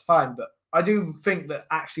things like that is fine, but I do think that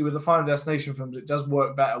actually with the Final Destination films, it does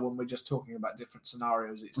work better when we're just talking about different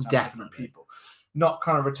scenarios each time, different people, not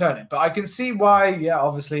kind of returning. But I can see why,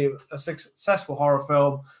 obviously a successful horror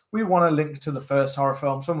film, we want to link to the first horror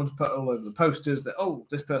film. Someone's put all over the posters that,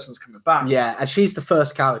 this person's coming back. Yeah, and she's the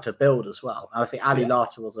first character build as well. And I think Ali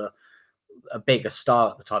Larter was a bigger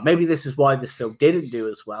star at the time. Maybe this is why this film didn't do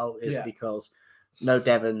as well, because no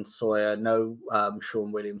Devon Sawyer, no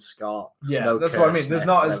Sean William Scott. Yeah, no that's Kurt what I mean. Smith, there's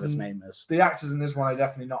not his name is. The actors in this one are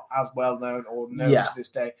definitely not as well known or known to this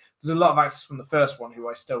day. There's a lot of actors from the first one who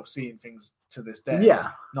I still see in things to this day.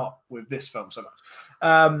 Yeah, not with this film so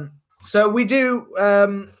much. So we do.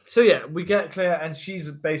 We get Clea, and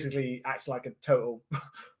she's basically acts like a total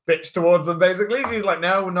bitch towards them. Basically, she's like,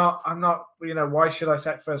 "No, I'm not. Why should I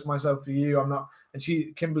sacrifice myself for you? I'm not." And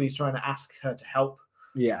Kimberly's trying to ask her to help.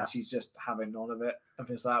 Yeah, she's just having none of it and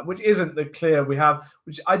things like that, which isn't the Clea we have.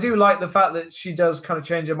 Which I do like the fact that she does kind of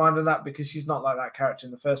change her mind on that, because she's not like that character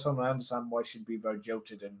in the first one. I understand why she'd be very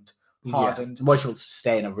jilted and hardened. Why she wants to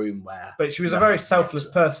stay in a room where. But she was a very selfless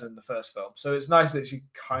person in the first film, so it's nice that she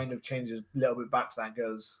kind of changes a little bit back to that and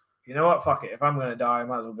goes, you know what, fuck it. If I'm going to die, I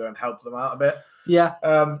might as well go and help them out a bit. Yeah.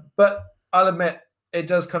 But I'll admit, it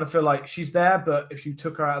does kind of feel like she's there, but if you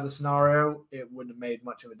took her out of the scenario, it wouldn't have made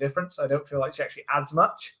much of a difference. I don't feel like she actually adds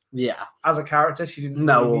much. Yeah. As a character, she didn't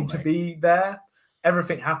really need to be there.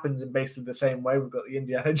 Everything happens in basically the same way. We've got the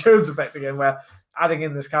Indiana Jones effect again, where adding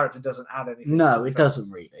in this character doesn't add anything. No, it doesn't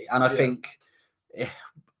really. And I think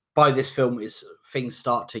by this film, things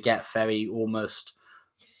start to get very almost,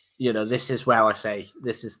 this is where I say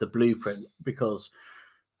this is the blueprint, because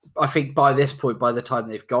I think by this point, by the time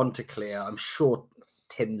they've gone to Clea, I'm sure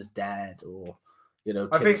Tim's dead, or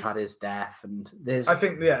Tim's had his death, and there's. I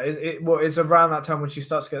think it's around that time when she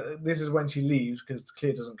starts to get. This is when she leaves, because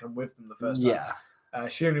Clea doesn't come with them the first time. Yeah,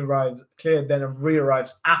 she only arrives. Clea then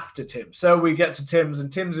re-arrives after Tim, so we get to Tim's,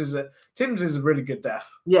 and Tim's is a really good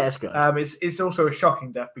death. Yeah, it's good. It's also a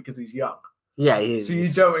shocking death because he's young. Yeah, he is. So you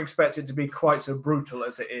don't expect it to be quite so brutal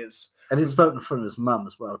as it is. And it's spoken in front of his mum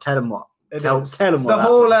as well. Tell him what. Tell him what. The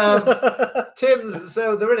whole Tim's.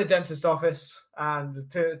 So they're in a dentist office, and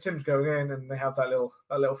Tim's going in, and they have that little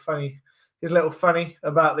funny. His little funny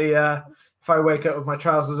about the if I wake up with my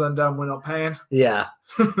trousers undone, we're not paying. Yeah,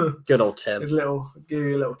 good old Tim. Give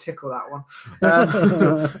you a little tickle, that one.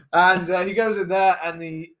 And he goes in there, and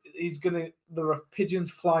there are pigeons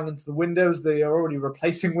flying into the windows. They are already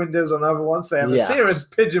replacing windows on other ones. They have a serious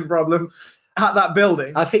pigeon problem at that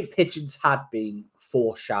building. I think pigeons had been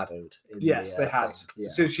foreshadowed. Yes, they had. Yeah.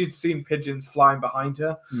 So she'd seen pigeons flying behind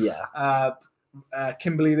her. Yeah.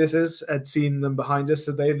 Kimberly, had seen them behind her,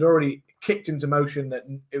 so they had already kicked into motion that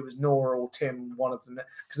it was Nora or Tim, one of them,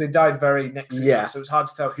 because they died very next to each other, so it was hard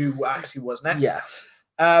to tell who actually was next. Yeah.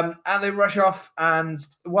 And they rush off, and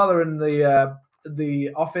while they're in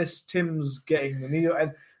the office, Tim's getting the needle,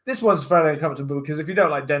 and this one's fairly uncomfortable because if you don't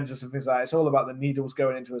like dentists and things like that, it's all about the needles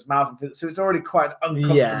going into his mouth, so it's already quite an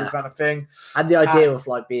uncomfortable kind of thing. And the idea of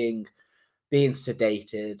like being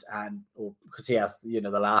sedated and or because he has the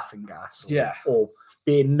laughing gas, or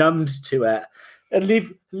being numbed to it and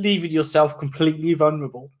leaving yourself completely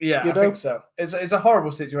vulnerable. Yeah, I think so. It's a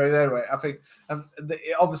horrible situation anyway. I think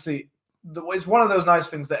obviously it's one of those nice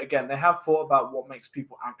things that again they have thought about what makes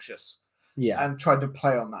people anxious. Yeah, and tried to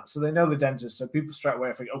play on that. So they know the dentist, so people straight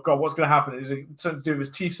away think, oh God, what's going to happen? Is it something to do with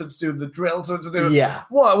his teeth, something to do with the drill, something to do with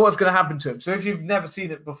what's going to happen to him? So if you've never seen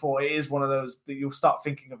it before, it is one of those that you'll start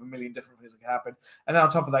thinking of a million different things that can happen. And then on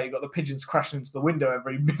top of that, you've got the pigeons crashing into the window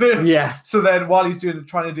every minute. Yeah. So then while he's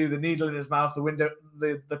trying to do the needle in his mouth,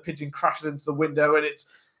 the pigeon crashes into the window and it's,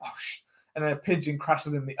 and then a pigeon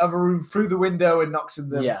crashes in the other room through the window and knocks in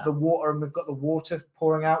the water, and we've got the water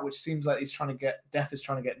pouring out, which seems like Death is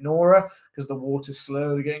trying to get Nora because the water's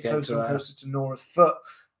slowly getting closer and closer to Nora's foot,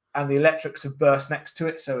 and the electrics have burst next to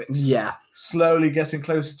it, so it's slowly getting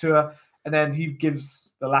closer to her. And then he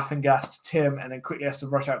gives the laughing gas to Tim, and then quickly has to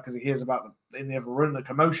rush out because he hears about in the other room the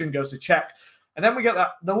commotion, goes to check. And then we get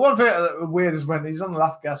that. The one thing that was weird is when he's on the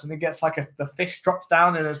laughing gas and he gets like the fish drops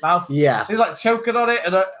down in his mouth. Yeah. He's like choking on it.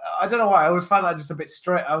 And I don't know why. I always found that just a bit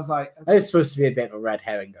straight. I was like, it's supposed to be a bit of a red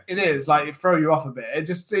herring. It is. Like, it throw you off a bit. It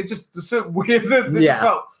just so weird. It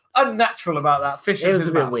felt unnatural about that fish. It was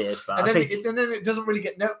a bit weird. But and then it doesn't really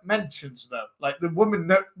get mentions, though. Like, the woman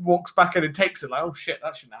walks back in and takes it, like, oh shit,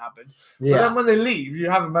 that shouldn't have happened. Yeah. But then when they leave, you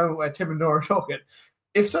have a moment where Tim and Nora are talking.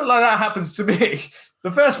 If something like that happens to me,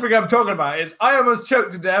 the first thing I'm talking about is I almost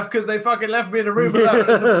choked to death because they fucking left me in a room alone.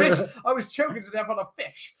 And the fish, I was choking to death on a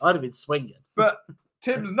fish. I'd have been swinging. But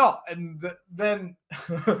Tim's not. And then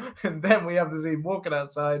we have the scene walking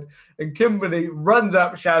outside and Kimberly runs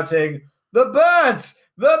up shouting, "The birds!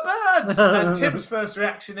 The birds!" And Tim's first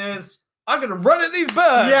reaction is, I'm going to run at these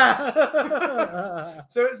birds. Yes.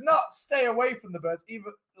 So it's not stay away from the birds,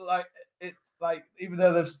 even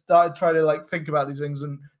though they've started trying to think about these things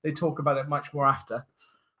and they talk about it much more after.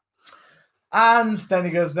 And then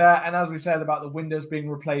he goes there, and as we said about the windows being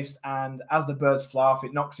replaced, and as the birds fly off,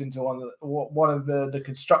 it knocks into one of the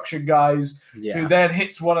construction guys, who then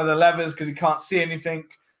hits one of the levers because he can't see anything,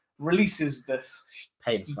 releases the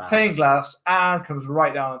pane glass, and comes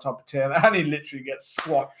right down on top of Tim, and he literally gets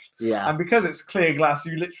squashed. Yeah. And because it's clear glass,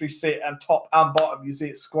 you literally see it on top and bottom. You see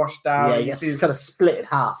it squashed down. Yeah, it's kind of split in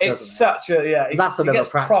half. It's such a That's another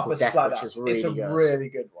practical death, which is really good. It's a really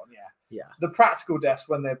good one. Yeah. Yeah. The practical deaths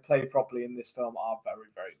when they're played properly in this film are very,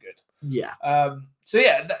 very good. Yeah. So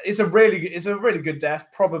yeah, it's a really good death.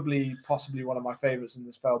 Possibly one of my favorites in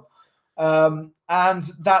this film. And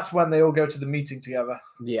that's when they all go to the meeting together.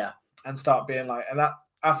 Yeah. And start being like, and that.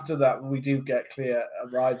 After that, we do get Clea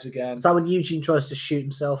arrives again. Is that when Eugene tries to shoot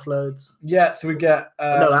himself loads? Yeah, so we get...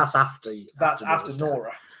 no, that's after. That's after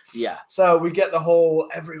Nora. Yeah. So we get the whole,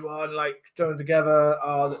 everyone, thrown together.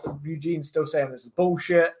 Eugene's still saying this is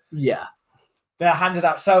bullshit. Yeah. They're handed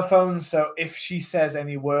out cell phones, so if she says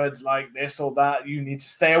any words like this or that, you need to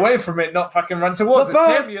stay away from it, not fucking run towards it.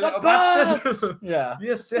 Tim, you little bastard. Yeah.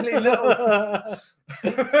 You silly little...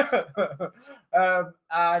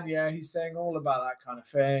 and yeah, he's saying all about that kind of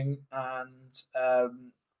thing, and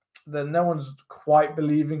then no one's quite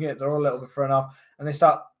believing it. They're all a little bit thrown off, and they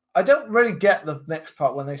start. I don't really get the next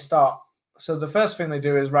part when they start. So the first thing they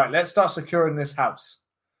do is let's start securing this house.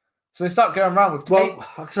 So they start going around with tape. Well,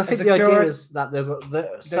 because I think the idea is that they're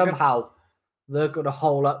going to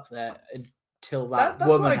hole up there until that's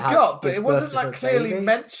woman what I got, but it wasn't clearly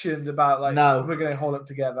mentioned about we're going to hold up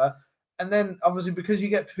together. And then obviously because you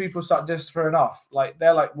get people start disappearing off,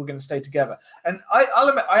 they're we're going to stay together. And I'll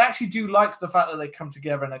admit, I actually do like the fact that they come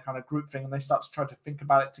together in a kind of group thing and they start to try to think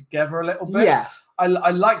about it together a little bit. Yeah, I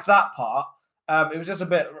like that part. It was just a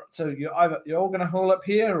bit. So you're all going to hole up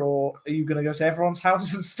here, or are you going to go to everyone's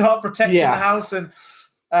house and start protecting the house? And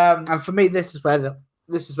for me, this is where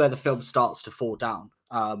the film starts to fall down.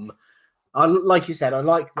 Like you said, I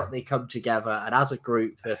like that they come together and as a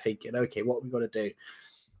group they're thinking, okay, what we got to do.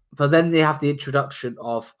 But then they have the introduction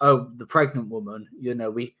of the pregnant woman.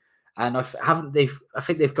 I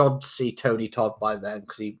think they've gone to see Tony Todd by then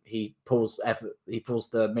because he pulls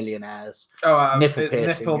the millionaires nipple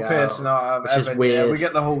piercing, which is weird. Yeah, we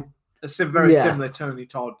get the whole very similar Tony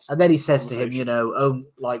Todd. And then he says to him,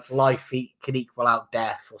 life can equal out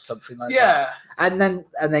death or something like that. And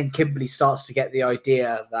then Kimberly starts to get the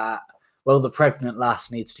idea that the pregnant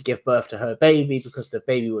lass needs to give birth to her baby because the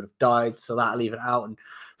baby would have died, so that'll even out. And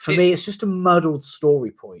for me, it's just a muddled story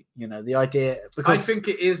point, the idea. Because I think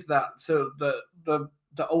it is that. So the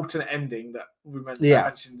the alternate ending that we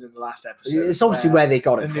mentioned in the last episode. It's obviously where they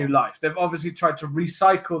got it the from. New Life. They've obviously tried to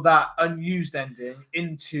recycle that unused ending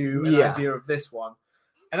into an idea of this one,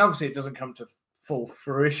 and obviously it doesn't come to full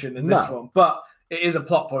fruition in this one, but it is a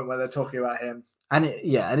plot point where they're talking about him. And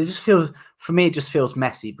it just feels, for me, it just feels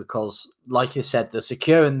messy because, like you said, they're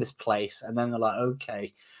secure in this place, and then they're like,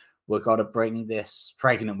 okay, we've got to bring this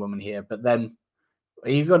pregnant woman here, but then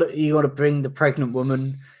you got to bring the pregnant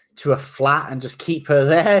woman to a flat and just keep her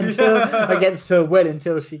there against her will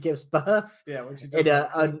until she gives birth. Yeah, when she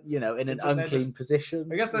in an unclean position.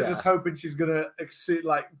 I guess they're just hoping she's gonna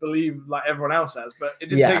believe like everyone else has, but it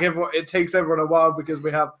didn't take everyone. It takes everyone a while because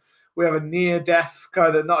we have a near death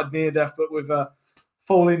kind of, not a near death, but with a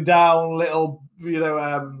falling down little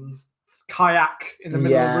kayak in the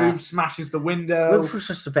middle of the room, smashes the window. Which was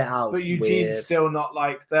just a bit out. But Eugene's still not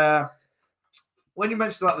like there. When you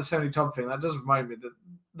mentioned about the Tony Todd thing, that does remind me that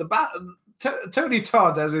Tony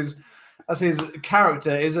Todd as his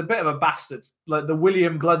character is a bit of a bastard, like the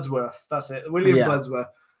William Bloodsworth. That's it, William Bloodsworth.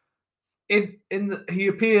 He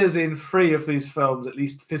appears in 3 of these films, at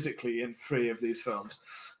least physically in 3 of these films,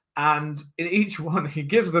 and in each one he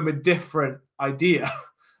gives them a different idea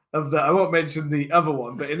of that. I won't mention the other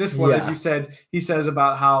one, but in this one, as you said, he says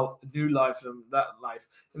about how new life and that life.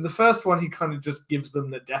 In the first one, he kind of just gives them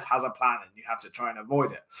that death has a plan and you have to try and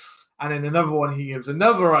avoid it. And in another one, he gives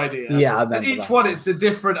another idea. Yeah, and each one, it's a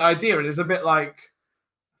different idea. And it's a bit like,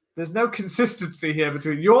 there's no consistency here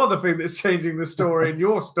between you're the thing that's changing the story and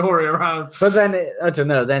your story around. But then, I don't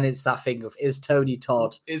know, then it's that thing of, is Tony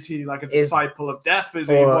Todd... Is he like a disciple of death?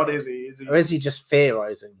 What is he? Or is he just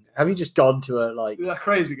theorizing? Have you just gone to a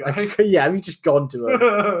crazy guy? have you just gone to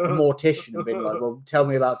a mortician and been like, well, tell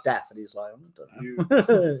me about death? And he's like, I don't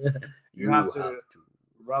know. You have to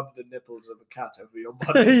rub the nipples of a cat over your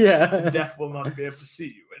body. Death will not be able to see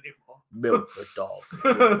you anymore. Milk the dog.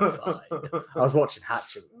 Fine. I was watching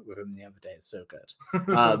Hatchet with him the other day. It's so good.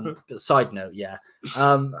 But side note,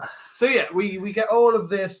 So we get all of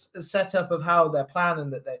this setup of how they're planning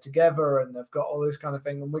that they're together and they've got all this kind of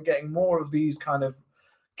thing, and we're getting more of these kind of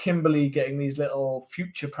Kimberly getting these little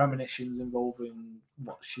future premonitions involving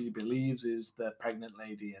what she believes is the pregnant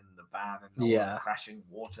lady and the van and all the crashing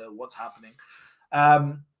water. What's happening?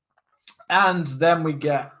 And then we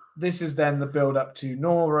get, this is then the build up to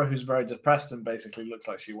Nora, who's very depressed and basically looks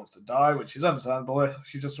like she wants to die, which is understandable.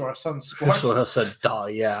 She just saw her son squashed. She saw her son die,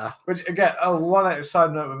 yeah. Which again, one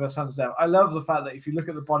side note with her son's death. I love the fact that if you look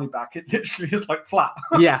at the body bag, it literally is like flat.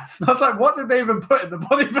 Yeah. I was like, what did they even put in the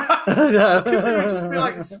body bag? Because it would just be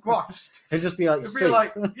like squashed. It'd just be like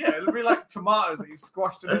it'd be like tomatoes that you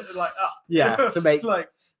squashed and it like up. Yeah, to make like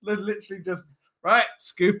literally just. Right,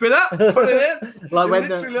 scoop it up, put it in. Like it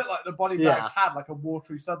literally looked like the body bag had like a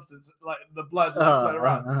watery substance, like the blood flowed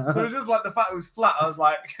around. So it was just like the fact it was flat. I was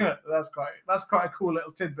like, that's quite a cool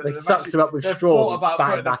little tidbit. They sucked it up with straws and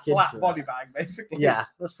spat back into flat body bag, basically. Yeah,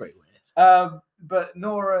 that's pretty weird. But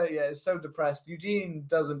Nora, is so depressed. Eugene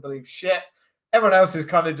doesn't believe shit. Everyone else is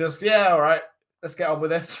kind of just, all right, let's get on with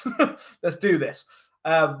this. Let's do this.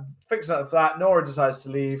 Fix up the flat. Nora decides to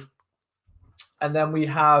leave. And then we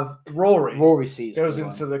have Rory. Rory goes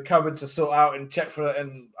into the cupboard to sort out and check for it,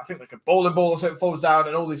 and I think like a bowling ball or something falls down,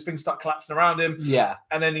 and all these things start collapsing around him. Yeah.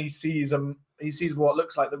 And then he sees what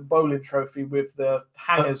looks like the bowling trophy with the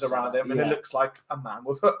hangers around him, and it looks like a man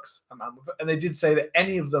with hooks. And they did say that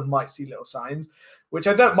any of them might see little signs, which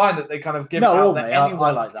I don't mind that they kind of give out that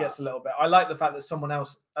anyone I gets a little bit. I like the fact that someone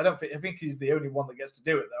else. I think he's the only one that gets to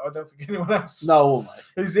do it though. I don't think anyone else. No,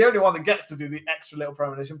 mate. He's the only one that gets to do the extra little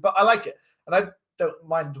premonition, but I like it. And I don't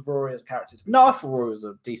mind Rory as a character. No, I thought Rory was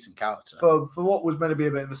a decent character. For what was meant to be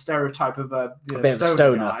a bit of a stereotype of a bit of a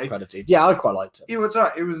stoner kind of dude. Yeah, I quite liked it. He was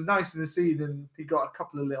right. It was nice in the scene, and he got a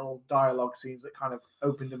couple of little dialogue scenes that kind of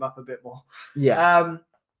opened him up a bit more. Yeah.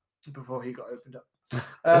 Before he got opened up.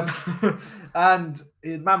 And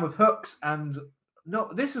his man with hooks, and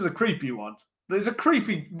no, this is a creepy one. There's a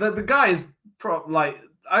creepy. The guy is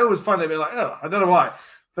I always find it a bit like, I don't know why.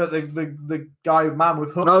 But the guy, man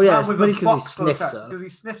with hooks, it's with funny because he sniffs her. Because he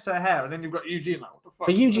sniffs her hair, and then you've got Eugene like, what the fuck?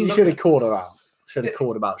 But Eugene should have called her out. Should have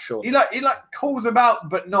called him out, sure. He calls him out,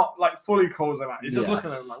 but not like fully calls him out. He's just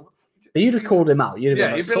looking at him like, what the fuck? But you'd have called him out. You'd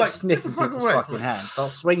have been like, sniffing people's fucking hair and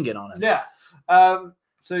start swinging on him. Yeah.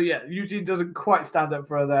 So Eugene doesn't quite stand up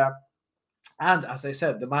for her there. And as they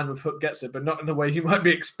said, the man with hook gets it, but not in the way you might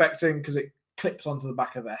be expecting, because it clips onto the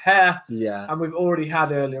back of her hair. Yeah. And we've already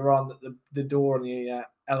had earlier on that the door on the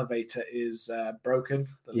elevator is broken.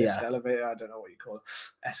 The lift elevator, I don't know what you call it.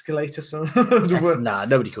 Escalator, something. Nah,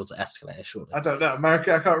 nobody calls it escalator, surely. I don't know.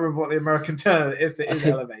 America, I can't remember what the American term, if it is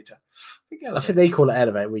elevator. I think they call it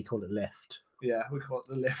elevator, we call it lift. Yeah, we call it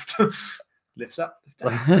the lift. Lifts up.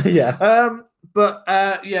 Lift down.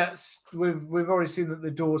 Yeah. Yes, we've already seen that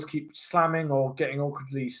the doors keep slamming or getting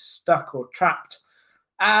awkwardly stuck or trapped.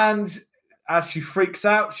 And as she freaks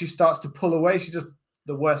out, she starts to pull away. She just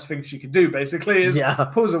the worst thing she can do basically is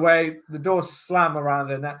pulls away. The doors slam around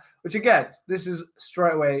her neck. Which again, this is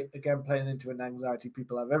straight away again playing into an anxiety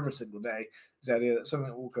people have every single day. Is the idea that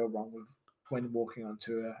something will go wrong with when walking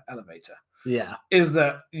onto an elevator. Yeah. Is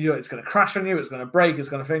that it's going to crash on you, it's going to break, it's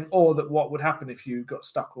going to thing, or that what would happen if you got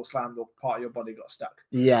stuck or slammed or part of your body got stuck.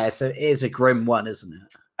 Yeah, so it is a grim one, isn't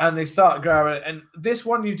it? And they start going, and this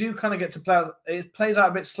one you do kind of get to play out, it plays out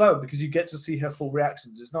a bit slow because you get to see her full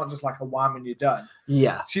reactions. It's not just like a wham and you're done.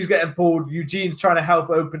 Yeah. She's getting pulled. Eugene's trying to help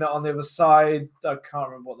open it on the other side. I can't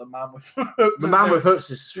remember what the man with hooks The man with hooks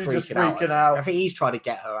is just freaking out. I think he's trying to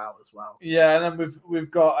get her out as well. Yeah, and then we've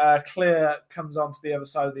got Claire comes onto the other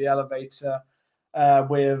side of the elevator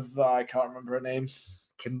with, I can't remember her name.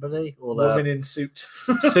 Kimberly or the woman in suit,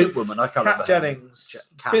 suit woman. I can't remember. Kat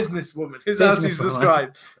Jennings, businesswoman. Who's else she's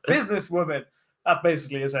described? Businesswoman. That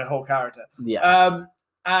basically is her whole character. Yeah.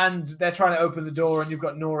 And they're trying to open the door, and you've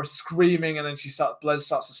got Nora screaming, and then blood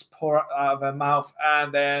starts to pour out of her mouth,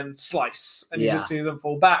 and then slice, and you just see them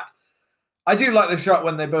fall back. I do like the shot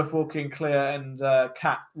when they both walk in, Claire and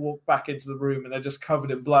Kat walk back into the room, and they're just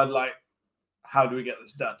covered in blood. Like, how do we get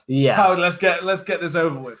this done? Yeah. Let's get this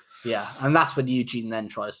over with. Yeah, and that's when Eugene then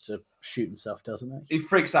tries to shoot himself, doesn't he? He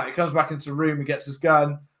freaks out. He comes back into the room. He gets his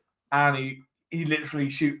gun, and he literally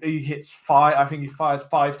He hits 5. I think he fires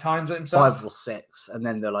 5 times at himself. 5 or 6, and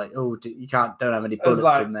then they're like, "Oh, you don't have any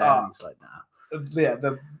bullets in there." And he's like, "Nah." Yeah,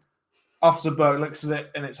 the Officer Burke looks at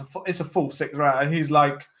it, and it's a full 6 round, and he's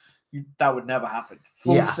like, "That would never happen.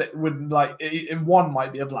 Full 6 would in 1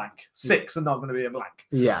 might be a blank. 6 are not going to be a blank."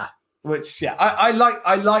 Yeah. Which I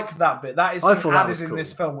like that bit. That is added in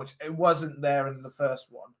this film, which it wasn't there in the first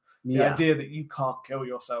one. The idea that you can't kill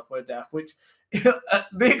yourself with death, which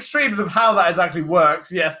the extremes of how that has actually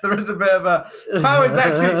worked. Yes, there is a bit of a how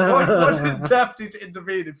exactly what does death do to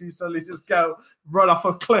intervene if you suddenly just go run off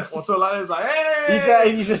a cliff or something like that? It's like,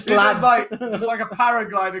 hey, you just land. It's like a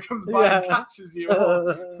paraglider comes by and catches you,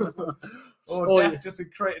 or death just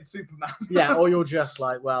created Superman. Yeah, or you're just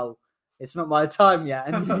like, well, it's not my time yet,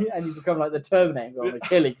 and you become like the Terminator on a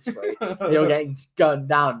killing spree. You're getting gunned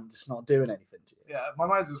down and just not doing anything to you. Yeah, my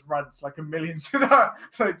mind just runs like a million.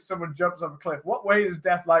 Like someone jumps off a cliff. What way is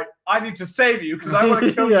death like? I need to save you because I want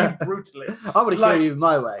to kill you brutally. I want to kill you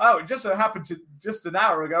my way. Oh, it just so happened to just an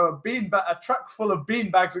hour ago, a truck full of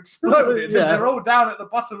beanbags exploded, and they're all down at the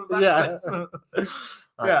bottom of that cliff.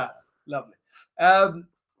 Yeah, lovely. And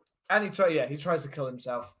he tries to kill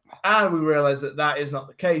himself, and we realise that is not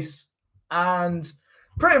the case. And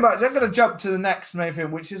pretty much, I'm going to jump to the next main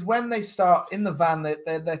thing, which is when they start in the van.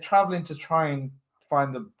 They're traveling to try and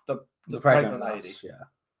find the pregnant lady.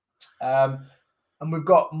 Yeah. And we've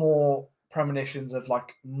got more premonitions of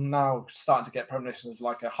now starting to get premonitions of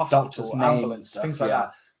like a hospital, ambulance, things like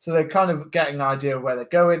that. So they're kind of getting an idea of where they're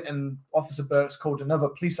going. And Officer Burke's called another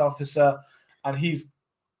police officer, and he's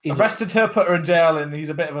arrested her, put her in jail, and he's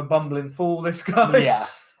a bit of a bumbling fool. This guy. Yeah.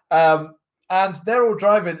 And they're all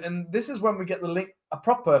driving, and this is when we get the link.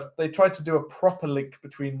 They tried to do a proper link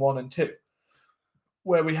between 1 and 2,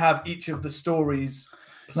 where we have each of the stories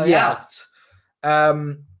play out.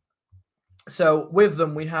 So with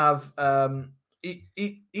them, we have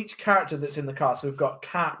each character that's in the car. So we've got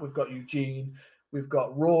Kat, we've got Eugene, we've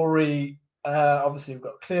got Rory. Obviously, we've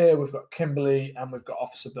got Claire, we've got Kimberly, and we've got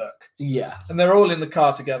Officer Burke. Yeah, and they're all in the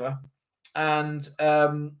car together, and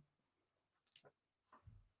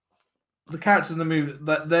the characters in the movie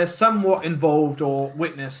that they're somewhat involved or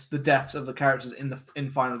witness the deaths of the characters in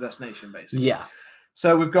Final Destination, basically. Yeah.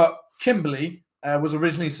 So we've got Kimberly was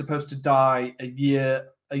originally supposed to die a year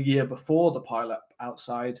before the pilot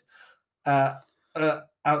outside a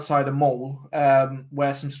mall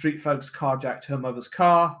where some street folks carjacked her mother's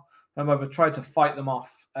car. Her mother tried to fight them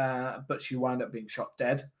off, but she wound up being shot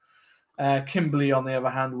dead. Kimberly, on the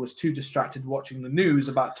other hand, was too distracted watching the news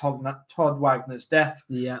about Todd Wagner's death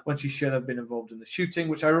when she should have been involved in the shooting,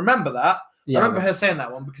 which I remember that. Yeah, I remember her saying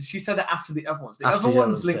that one because she said it after the other ones. The other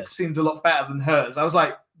ones' link seemed a lot better than hers. I was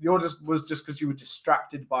like, yours was just because you were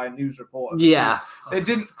distracted by a news report. Yeah. It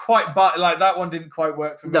didn't quite, that one didn't quite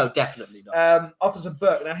work for me. No, definitely not. Officer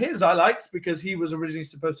Burke. Now, his I liked because he was originally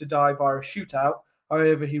supposed to die via a shootout.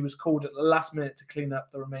 However, he was called at the last minute to clean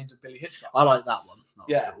up the remains of Billy Hitchcock. I like that one.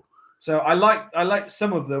 That cool. So I like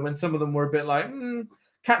some of them, and some of them were a bit like,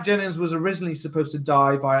 Kat Jennings was originally supposed to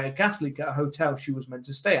die via a gas leak at a hotel she was meant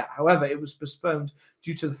to stay at. However, it was postponed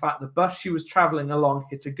due to the fact the bus she was traveling along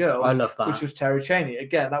hit a girl, I love that. which was Terry Cheney.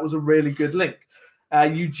 Again, that was a really good link.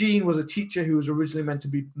 Eugene was a teacher who was originally meant to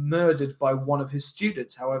be murdered by one of his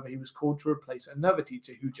students. However, he was called to replace another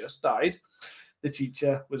teacher who just died. The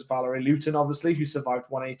teacher was Valerie Luton, obviously, who survived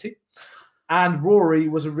 180. And Rory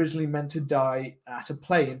was originally meant to die at a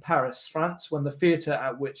play in Paris, France, when the theatre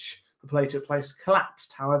at which the play took place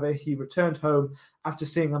collapsed. However, he returned home after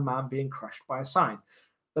seeing a man being crushed by a sign.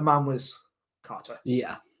 The man was Carter.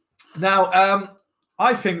 Yeah. Now,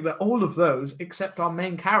 I think that all of those, except our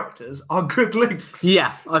main characters, are good links.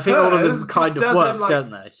 Yeah, I think all of them Hers kind just of work, doesn't,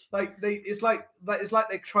 don't they? It's like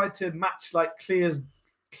they tried to match like Clear's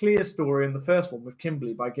story in the first one with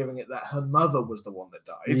Kimberly by giving it that her mother was the one that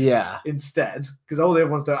died. Yeah. Instead, because all the other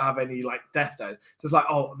ones don't have any like death days. So it's like,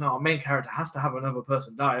 oh no, our main character has to have another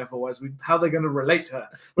person die, otherwise how are they going to relate to her?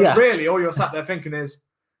 But really, all you're sat there thinking is,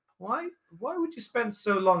 why would you spend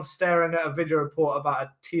so long staring at a video report about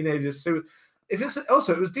a teenager's suicide? If it's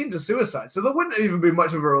also, it was deemed a suicide, so there wouldn't even be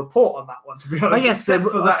much of a report on that one, to be honest. I guess except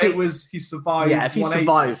for that, it was he survived. Yeah, if he 180.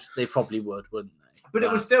 survived, they probably would, wouldn't they? But it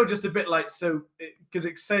was still just a bit like, so because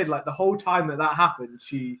it said like the whole time that happened,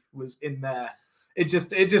 she was in there. It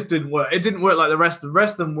just didn't work. It didn't work like the rest. The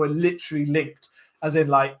rest of them were literally linked, as in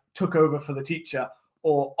like took over for the teacher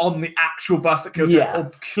or on the actual bus that killed her or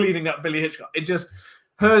cleaning up Billy Hitchcock.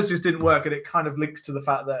 Hers just didn't work, and it kind of links to the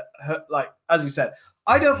fact that her, like as you said,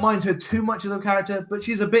 I don't mind her too much as a character, but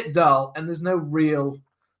she's a bit dull, and there's not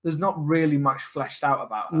really much fleshed out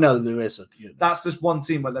about her. No, there isn't. That's just one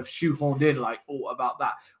scene where they've shoehorned in like all about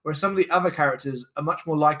that. Whereas some of the other characters are much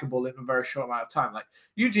more likable in a very short amount of time. Like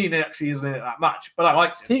Eugene actually isn't in it that much, but I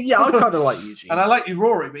liked him. Yeah, I kind of like Eugene. And I like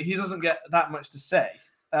Rory, but he doesn't get that much to say.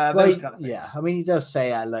 Well, those kind of things. Yeah, I mean, he does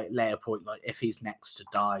say at a later point, like if he's next to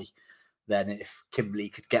die, then if Kimberly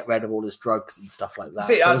could get rid of all his drugs and stuff like that.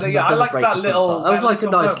 See, I like that little. That was like a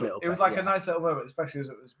nice moment. little. It was like a nice little moment, especially as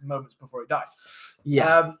it was moments before he died.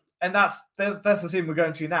 Yeah. And that's the scene we're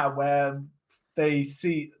going to now, where they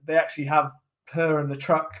actually have her in the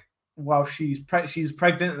truck while she's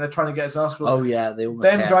pregnant, and they're trying to get her to hospital. Oh yeah, they almost.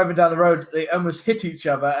 Them driving down the road, they almost hit each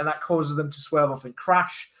other, and that causes them to swerve off and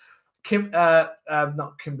crash.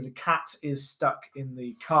 Not Kimberly, Kat is stuck in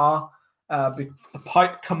the car. The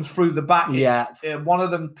pipe comes through the back. Yeah. One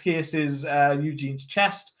of them pierces Eugene's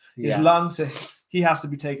chest, his lung, so he has to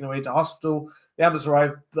be taken away to hospital. The ambulance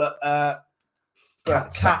arrive, but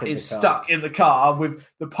Kat is stuck in the car with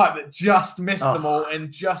the pipe that just missed them all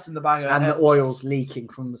and just in the back of her head. head. The oil's leaking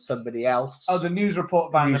from somebody else. Oh, the news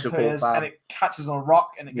report van appears and it catches on a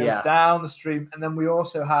rock and it goes down the stream. And then we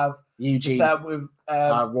also have Eugene set with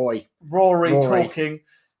Rory talking,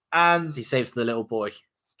 and he saves the little boy.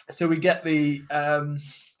 So we get the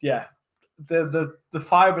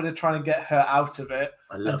fireman trying to get her out of it.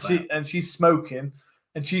 I love that. And she's smoking.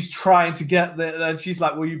 And she's trying to get there, and she's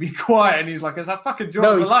like, "Will you be quiet?" And he's like, "It's a fucking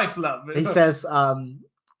job for life, love." He says,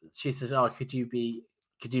 she says, "Oh, could you be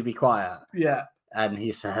quiet?" Yeah. And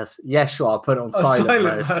he says, "Yeah, sure, I'll put it on silent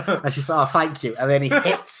mode." And she says, "Oh, thank you." And then he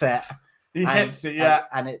hits it.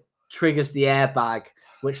 And it triggers the airbag,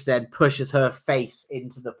 which then pushes her face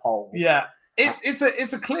into the pole. Yeah.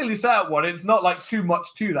 It's a clearly set up one. It's not like too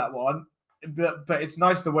much to that one. But it's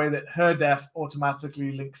nice the way that her death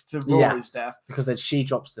automatically links to Rory's death. Because then she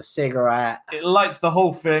drops the cigarette. It lights the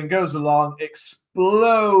whole thing, goes along,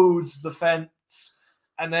 explodes the fence,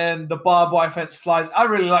 and then the barbed wire fence flies. I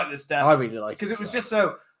really like this death. I really like it. Because it was just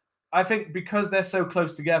so... I think because they're so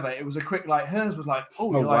close together, it was a quick, like, hers was like,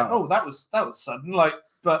 that was sudden. Like,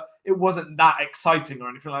 but it wasn't that exciting or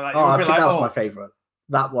anything like that. I think that was my favourite.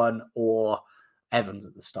 That one or Evans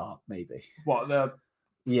at the start, maybe. What, the...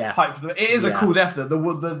 Yeah, it is a cool death.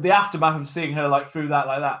 The aftermath of seeing her like through that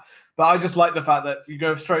like that. But I just like the fact that you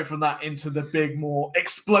go straight from that into the big, more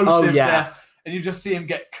explosive death, and you just see him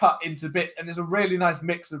get cut into bits. And there's a really nice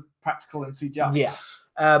mix of practical and CGI.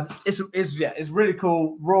 Yeah, it's really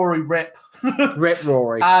cool. Rory rip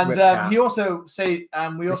Rory, and he also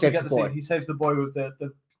we also get the scene. He saves the boy with that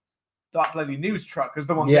bloody news truck as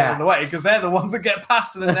the one getting in the way, because they're the ones that get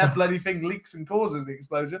past, and then their bloody thing leaks and causes the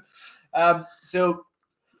explosion.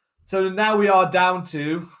 So now we are down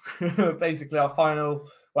to basically our final.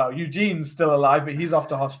 Well, Eugene's still alive, but he's off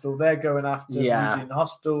to hospital. They're going after Eugene in the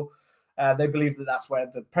hospital. They believe that that's where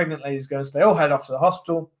the pregnant lady's going, so they all head off to the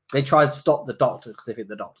hospital. They try to stop the doctor because they think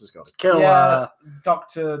the doctor's got to kill her.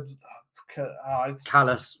 Dr.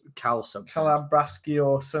 Calabraschi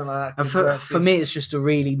or something like that. And for me, it's just a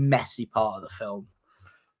really messy part of the film.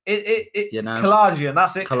 Kalajian,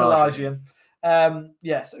 that's it, Kalajian.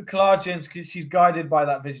 Yes, Kalajian, she's guided by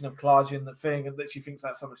that vision of Kalajian, that thing, and that she thinks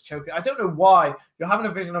that someone's choking. I don't know why you're having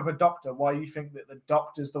a vision of a doctor, why you think that the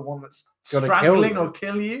doctor's the one that's Gonna strangling kill you. or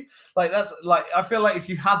kill you. Like, that's like, I feel like if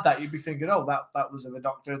you had that, you'd be thinking, oh, that was of a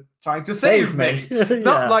doctor trying to save me.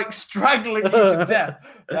 Not like strangling you to death.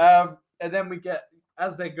 And then we get,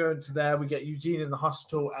 as they go into there, we get Eugene in the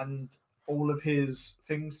hospital, and all of his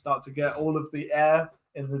things start to get, all of the air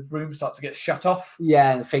in the room start to get shut off.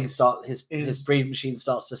 Yeah, and things start, his breathing machine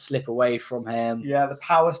starts to slip away from him. Yeah, the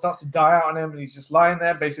power starts to die out on him, and he's just lying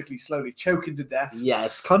there, basically slowly choking to death. Yeah,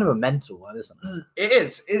 it's kind of a mental one, isn't it? It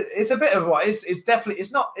is. It's a bit of what it's definitely.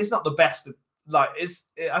 It's not the best of, like,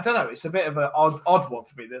 I don't know. It's a bit of an odd one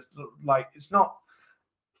for me. There's like, it's not.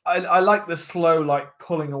 I like the slow, like,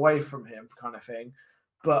 pulling away from him kind of thing,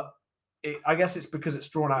 but I guess it's because it's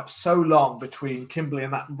drawn out so long between Kimberly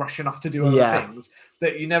and that rushing off to do other things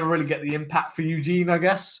that you never really get the impact for Eugene, I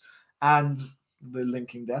guess, and the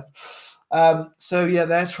linking death. So yeah,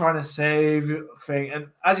 they're trying to save thing, and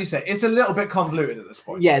as you say, it's a little bit convoluted at this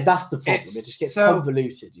point. Yeah, that's the problem. It just gets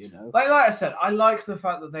convoluted, you know. Like I said, I like the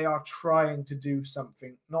fact that they are trying to do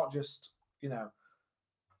something, not just, you know.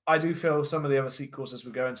 I do feel some of the other sequels, as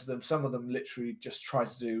we go into them, some of them literally just try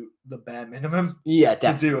to do the bare minimum. Yeah, To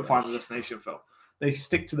definitely. do a Final Destination film. They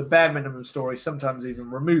stick to the bare minimum story, sometimes even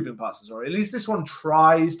removing parts of the story. At least this one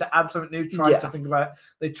tries to add something new, tries to think about it.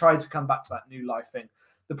 They try to come back to that new life thing.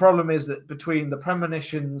 The problem is that between the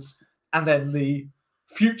premonitions and then the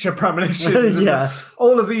future premonitions,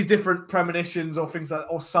 all of these different premonitions or things like,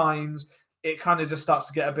 or signs, it kind of just starts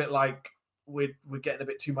to get a bit like we're getting a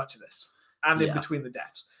bit too much of this. And in between the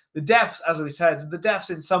deaths. The deaths, as we said, the deaths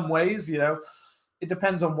in some ways, you know, it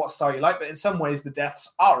depends on what style you like, but in some ways the deaths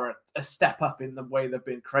are a step up in the way they've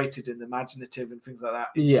been created and imaginative and things like that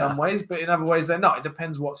in some ways, but in other ways they're not. It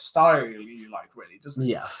depends what style you like, really, doesn't it?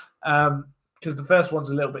 Yeah. Because the first one's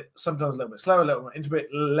sometimes a little bit slower, a little more into it,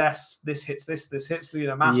 less this hits, you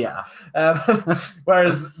know, master. Yeah.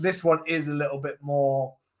 Whereas this one is a little bit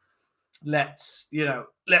more, let's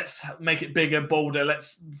make it bigger, bolder,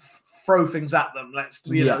 let's throw things at them. Let's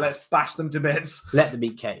bash them to bits. Let them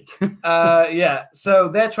eat cake. So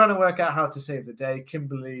they're trying to work out how to save the day,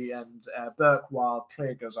 Kimberly and Burke, while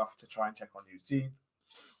Claire goes off to try and check on Eugene.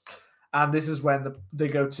 And this is when they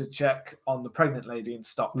go to check on the pregnant lady and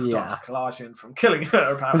stop Dr. Kalajian from killing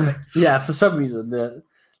her, apparently. Yeah, for some reason,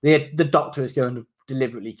 the doctor is going to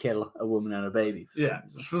deliberately kill a woman and a baby.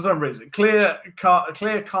 For some reason. Claire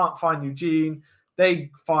can't find Eugene.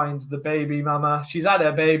 They find the baby mama. She's had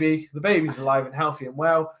her baby. The baby's alive and healthy and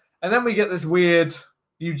well. And then we get this weird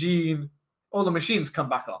Eugene. All the machines come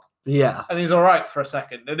back on. Yeah. And he's all right for a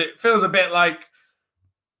second. And it feels a bit like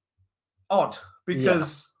odd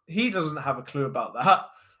because he doesn't have a clue about that.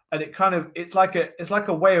 And it's like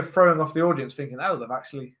a way of throwing off the audience thinking, oh,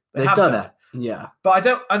 they've done it. Yeah. But I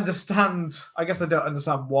don't understand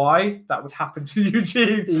why that would happen to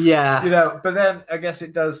Eugene. Yeah. You know, but then I guess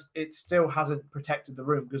it still hasn't protected the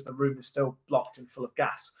room because the room is still blocked and full of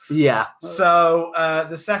gas. Yeah. So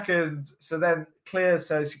then Claire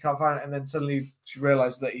says she can't find it, and then suddenly she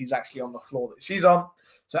realizes that he's actually on the floor that she's on.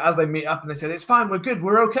 So as they meet up and they said, it's fine, we're good,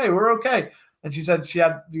 we're okay. And she said she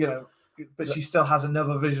had, you know, but she still has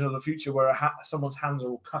another vision of the future where someone's hands are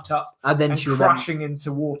all cut up and then she crashing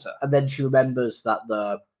into water. And then she remembers that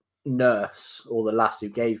the nurse or the lass who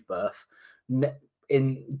gave birth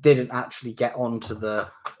didn't actually get onto the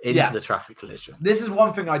traffic collision. This is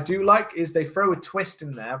one thing I do like is they throw a twist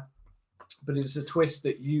in there, but it's a twist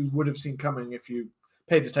that you would have seen coming if you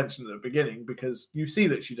paid attention at the beginning because you see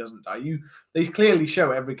that she doesn't die. They clearly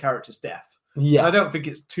show every character's death. Yeah, and I don't think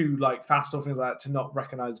it's too like fast or things like that to not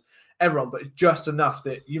recognize everyone, but it's just enough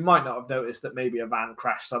that you might not have noticed that maybe a van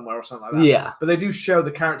crashed somewhere or something like that. Yeah. But they do show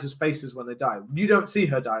the characters' faces when they die. You don't see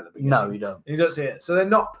her die at the beginning. No, you don't. You don't see it. So they're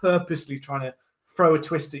not purposely trying to throw a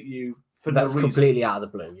twist at you for no reason. That's completely out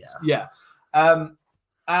of the blue, Yeah.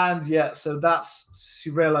 So she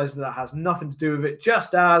realizes that has nothing to do with it,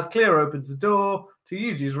 just as Claire opens the door to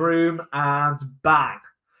Eugene's room and bang.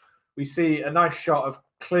 We see a nice shot of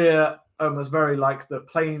Claire, almost very like the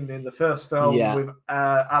plane in the first film with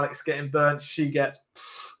Alex getting burnt. She gets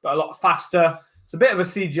a lot faster. It's a bit of a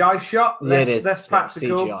CGI shot. Less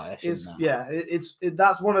practical.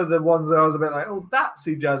 That's one of the ones that I was a bit like, oh, that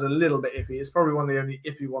CGI is a little bit iffy. It's probably one of the only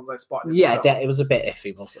iffy ones I spotted. It was a bit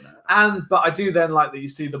iffy, wasn't it? But I do then like that you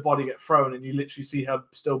see the body get thrown and you literally see her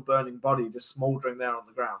still burning body just smoldering there on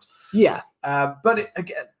the ground. Yeah. But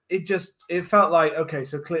it felt like, okay,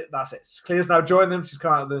 so Claire, that's it. Claire's now joined them. She's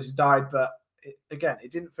come out of she died, but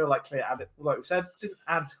it didn't feel like Claire added, like we said, didn't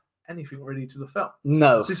add anything really to the film.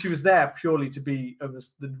 No. So she was there purely to be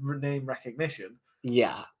almost the name recognition.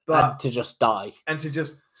 Yeah. But and to just die. And to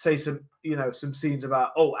just say some scenes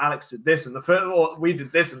about, oh, Alex did this in the first, or we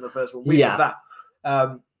did this in the first one, we did that.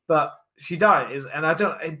 But she dies,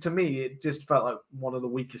 and to me, it just felt like one of the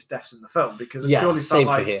weakest deaths in the film because it purely felt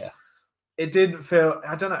like it didn't feel,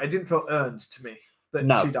 it didn't feel earned to me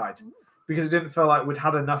that she died because it didn't feel like we'd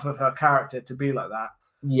had enough of her character to be like that.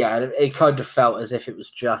 Yeah, it kind of felt as if it was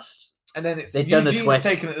just. And then it's Eugene's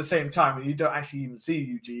taken at the same time, and you don't actually even see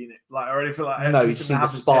Eugene. Like, I already feel like no, you just see the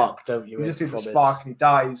spark, don't you? You just see the spark, and he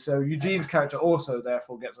dies. So Eugene's character also,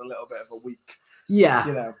 therefore, gets a little bit of a weak.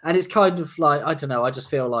 Yeah, and it's kind of like I don't know. I just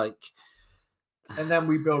feel like. And then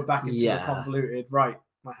we build back into the convoluted. Right,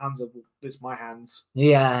 my hands are. It's my hands.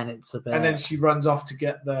 Yeah, and it's a bit. And then she runs off to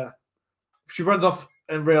get the. She runs off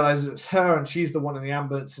and realizes it's her, and she's the one in the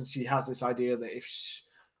ambulance, and she has this idea that if.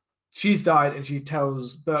 She's died, and she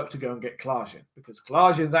tells Burke to go and get Klajian because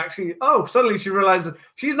Klajian's actually. Oh, suddenly she realizes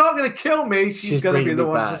she's not going to kill me. She's going to be the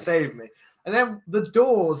one to save me. And then the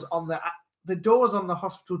doors on the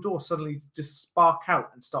hospital door suddenly just spark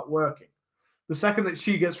out and start working. The second that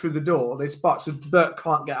she gets through the door, they spark, so Burke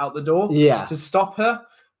can't get out the door. To stop her,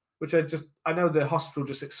 which I know the hospital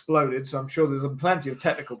just exploded, so I'm sure there's plenty of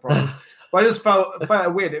technical problems. But I just felt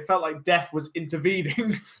weird. It felt like death was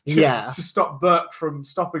intervening to stop Burke from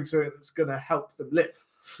stopping, so it's going to help them live.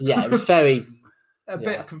 Yeah, it was very... a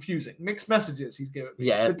bit confusing. Mixed messages he's giving me.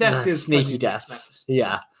 Yeah, but death is sneaky death.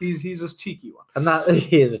 Yeah. He's a cheeky one. And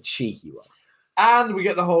he is a cheeky one. And we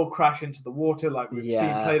get the whole crash into the water like we've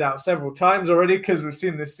seen played out several times already because we've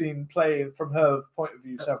seen this scene play from her point of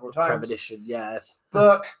view several times. Premonition, yeah.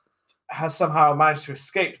 Burke has somehow managed to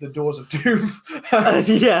escape the doors of doom.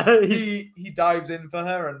 He dives in for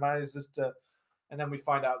her and manages to, and then we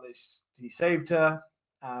find out that he saved her,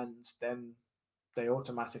 and then they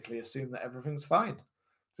automatically assume that everything's fine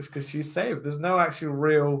just because she's saved. There's no actual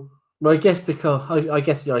real. Well, I guess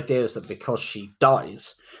the idea is that because she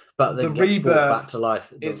dies, but then the gets brought back to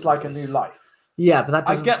life, it's like a new life. Yeah, but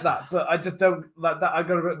I get that, but I just don't like that.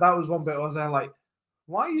 That was one bit where I was there like,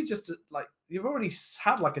 why are you just like? You've already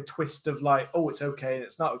had like a twist of like, oh, it's okay and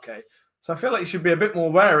it's not okay. So I feel like you should be a bit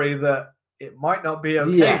more wary that it might not be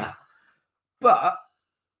okay. Yeah. But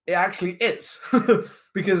it actually is.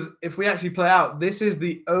 Because if we actually play out, this is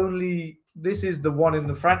the one in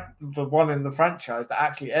the franchise that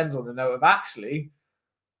actually ends on the note of actually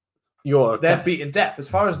they're beaten death. As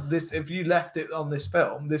far as this, if you left it on this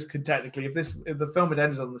film, this could technically, if the film had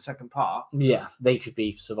ended on the second part, they could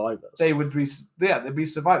be survivors. They'd be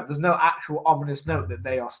survivors. There's no actual ominous note that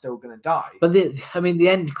they are still going to die. But the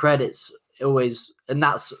end credits always, and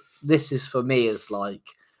this is for me is like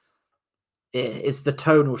it's the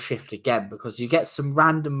tonal shift again because you get some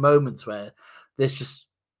random moments where there's just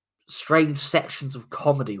strange sections of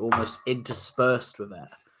comedy almost interspersed with it.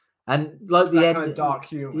 And like the end, kind of dark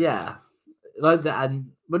humor, like that,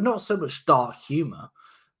 but not so much dark humor,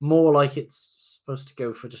 more like it's supposed to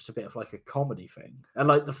go for just a bit of like a comedy thing, and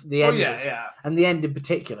like the end, and the end in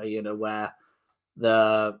particular, where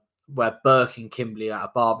Burke and Kimberly are at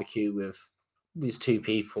a barbecue with these two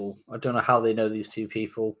people. I don't know how they know these two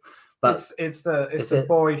people, but it's the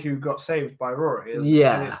boy who got saved by Rory, and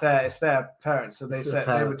it's their parents, so they said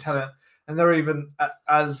they would tell it, and they're even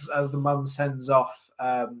as the mum sends off.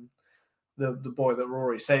 The boy that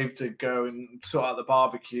Rory saved to go and sort out the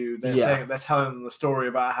barbecue. They're telling them the story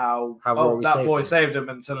about how that boy saved him,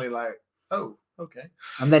 and suddenly like, oh, okay.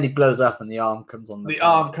 And then he blows up, and the arm comes on. The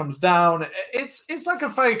arm comes down. It's like a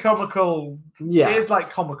very comical. Yeah, it is like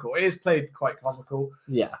comical. It is played quite comical.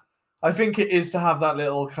 Yeah. I think it is to have that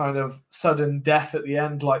little kind of sudden death at the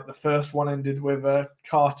end, like the first one ended with a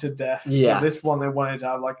Carter death. Yeah. So this one they wanted to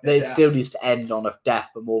have like a it death. Still needs to end on a death,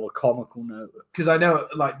 but more of a comical note. Because I know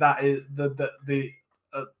like that is the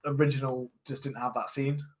original just didn't have that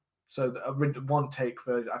scene. So the one take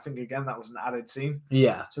version, I think again that was an added scene.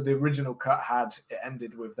 Yeah. So the original cut it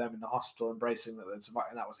ended with them in the hospital embracing that they'd survived,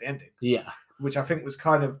 and that was the ending. Yeah. Which I think was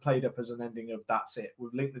kind of played up as an ending of that's it.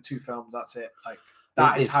 We've linked the two films. That's it. Like.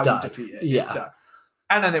 That is how you defeat it. It's done.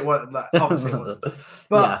 And then it wasn't. Like, obviously, it wasn't.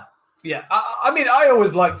 But yeah. I mean, I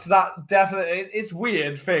always liked that. Definitely, it's a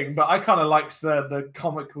weird thing, but I kind of liked the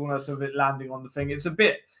comicalness of it landing on the thing. It's a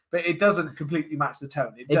bit, but it doesn't completely match the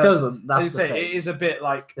tone. It doesn't. That's the thing. It is a bit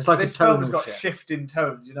like it's like this film has got shifting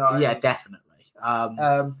tones. You know? What I mean? Definitely.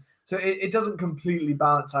 So it doesn't completely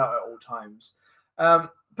balance out at all times.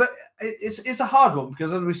 But it's a hard one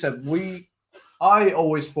because, as we said, I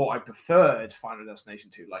always thought I preferred Final Destination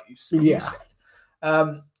 2, like you said.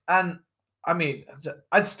 And I mean,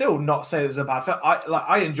 I'd still not say it's a bad film.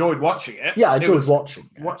 I enjoyed watching it. Yeah, I enjoyed watching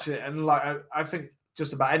it, and like I think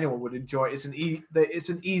just about anyone would enjoy it. It's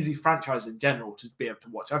an easy franchise in general to be able to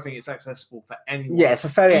watch. I think it's accessible for anyone. Yeah, it's a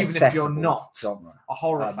very even if you're not genre, a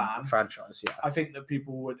horror fan franchise. Yeah, I think that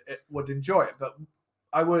people would enjoy it. But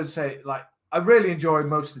I would say, like, I really enjoy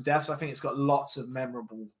most of the deaths. I think it's got lots of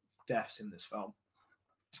memorable deaths in this film.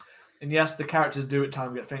 And yes, the characters do at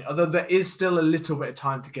times get things. Although there is still a little bit of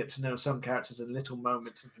time to get to know some characters and little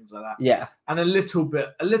moments and things like that. Yeah, and a little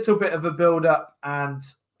bit of a build up, and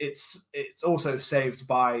it's also saved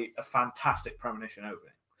by a fantastic premonition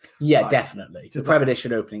opening. Yeah, definitely. The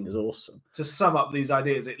premonition opening is awesome. To sum up these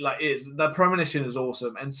ideas, the premonition is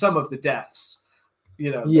awesome, and some of the deaths,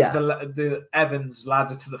 the Evans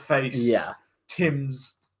ladder to the face,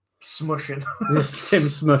 Tim's smushing. Tim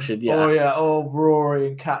smushing, yeah. Or Rory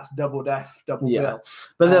and Kat's double bill.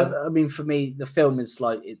 But I mean, for me, the film is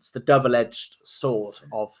like, it's the double-edged sword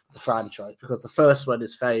of the franchise, because the first one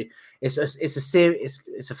is it's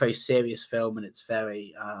a very serious film, and it's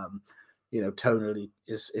very tonally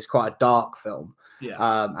is quite a dark film.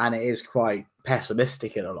 And it is quite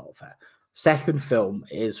pessimistic in a lot of it. Second film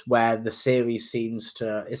is where the series seems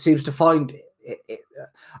to find it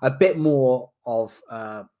a bit more of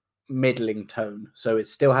middling tone, so it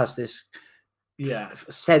still has this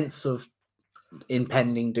sense of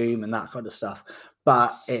impending doom and that kind of stuff,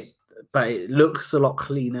 but it looks a lot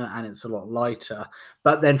cleaner and it's a lot lighter.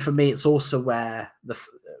 But then for me, it's also where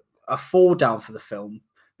a fall down for the film,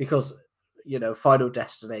 because Final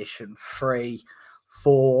Destination 3,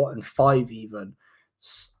 4 and 5 even,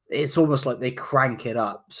 it's almost like they crank it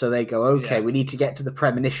up. So they go, okay, we need to get to the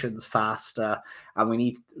premonitions faster, and we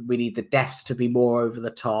need the deaths to be more over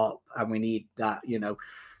the top, and we need that,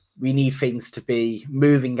 we need things to be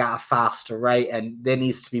moving at a faster rate, and there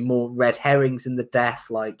needs to be more red herrings in the death.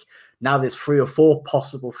 Like, now there's 3 or 4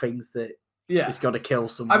 possible things that it's got to kill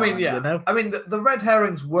someone. I mean, I mean, the red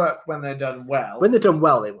herrings work when they're done well. When they're done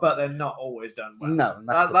well, they work. But they're not always done well. No,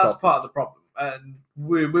 that's part of the problem. And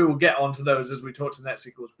we will get onto those as we talk to the next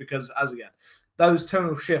sequels, because those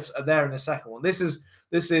tonal shifts are there in the second one. This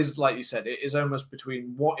is like you said, it is almost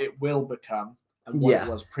between what it will become and what it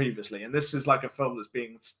was previously. And this is like a film that's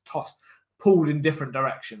being pulled in different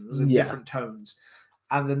directions and different tones.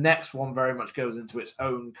 And the next one very much goes into its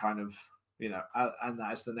own kind of, and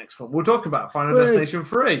that is the next film. We'll talk about Final Destination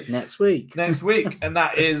 3 next week. And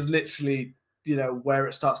that is literally, where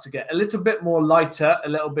it starts to get a little bit more lighter, a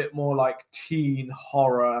little bit more like teen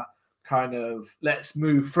horror kind of, let's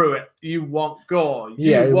move through it. You want gore.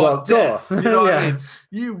 You want death. You know what I mean?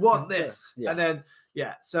 You want this. And then,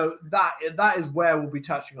 so that is where we'll be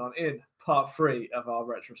touching on in part 3 of our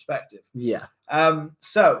retrospective.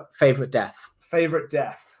 So favorite death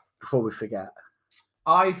before we forget.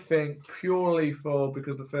 I think purely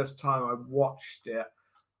because the first time I watched it,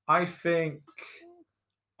 I think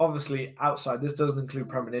obviously outside, this doesn't include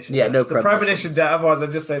premonition. No, the premonition death. Otherwise,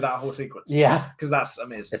 I'd just say that whole sequence. Because that's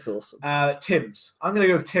amazing. It's awesome. Tim's. I'm going to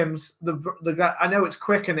go with Tim's. The guy. I know it's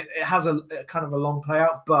quick and it has a kind of a long play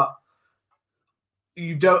out, but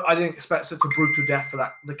I didn't expect such a brutal death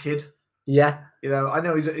for the kid. I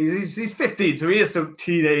know he's 15, so he is still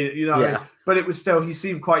teenage. What I mean? But it was still, he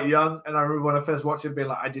seemed quite young, and I remember when I first watched it, being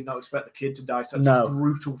like, I did not expect the kid to die such a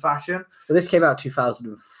brutal fashion. But this came out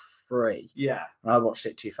 2003. And I watched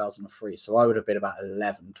it 2003, so I would have been about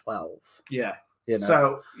 11, 12.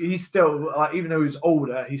 So he's still, like, even though he's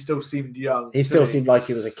older, he still seemed young. He still seemed like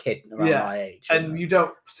he was a kid around my age. And you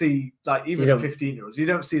don't see, like, even 15-year-olds, you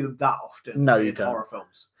don't see them that often in horror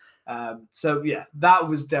films. So that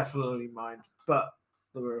was definitely mine. But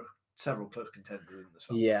there were several close contenders in this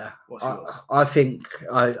film. What's yours? I think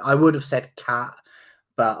I would have said Cat,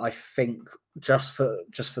 but I think just for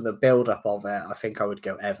the build up of it, I think I would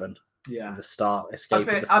go Evan. At the start, I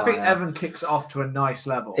think Evan kicks off to a nice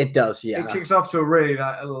level. It does, It kicks off to a really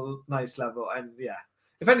nice level, and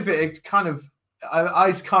if anything, it kind of.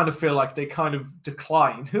 I kind of feel like they kind of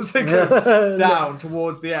decline as they go down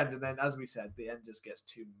towards the end, and then, as we said, the end just gets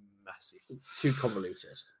too messy, too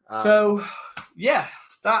convoluted. So,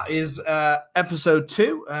 that is episode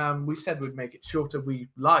 2. We said we'd make it shorter. We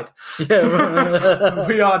lied.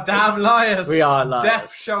 We are damn liars. We are liars.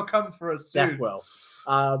 Death shall come for us soon. Death will.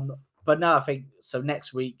 But no, I think so.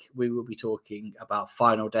 Next week we will be talking about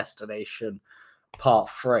Final Destination Part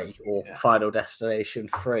 3 or Final Destination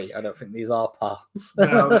 3. I don't think these are parts.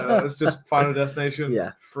 No, it's just Final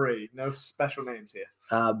Destination 3. No special names here.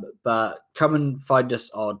 But come and find us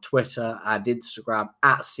on Twitter and Instagram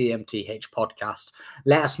at CMTH Podcast.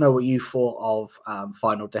 Let us know what you thought of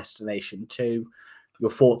Final Destination 2.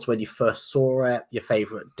 your thoughts when you first saw it, your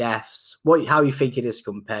favorite deaths, how you think it is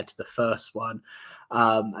compared to the first one.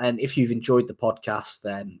 And if you've enjoyed the podcast,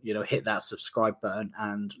 then, hit that subscribe button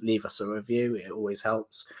and leave us a review. It always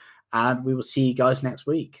helps. And we will see you guys next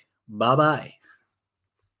week. Bye-bye.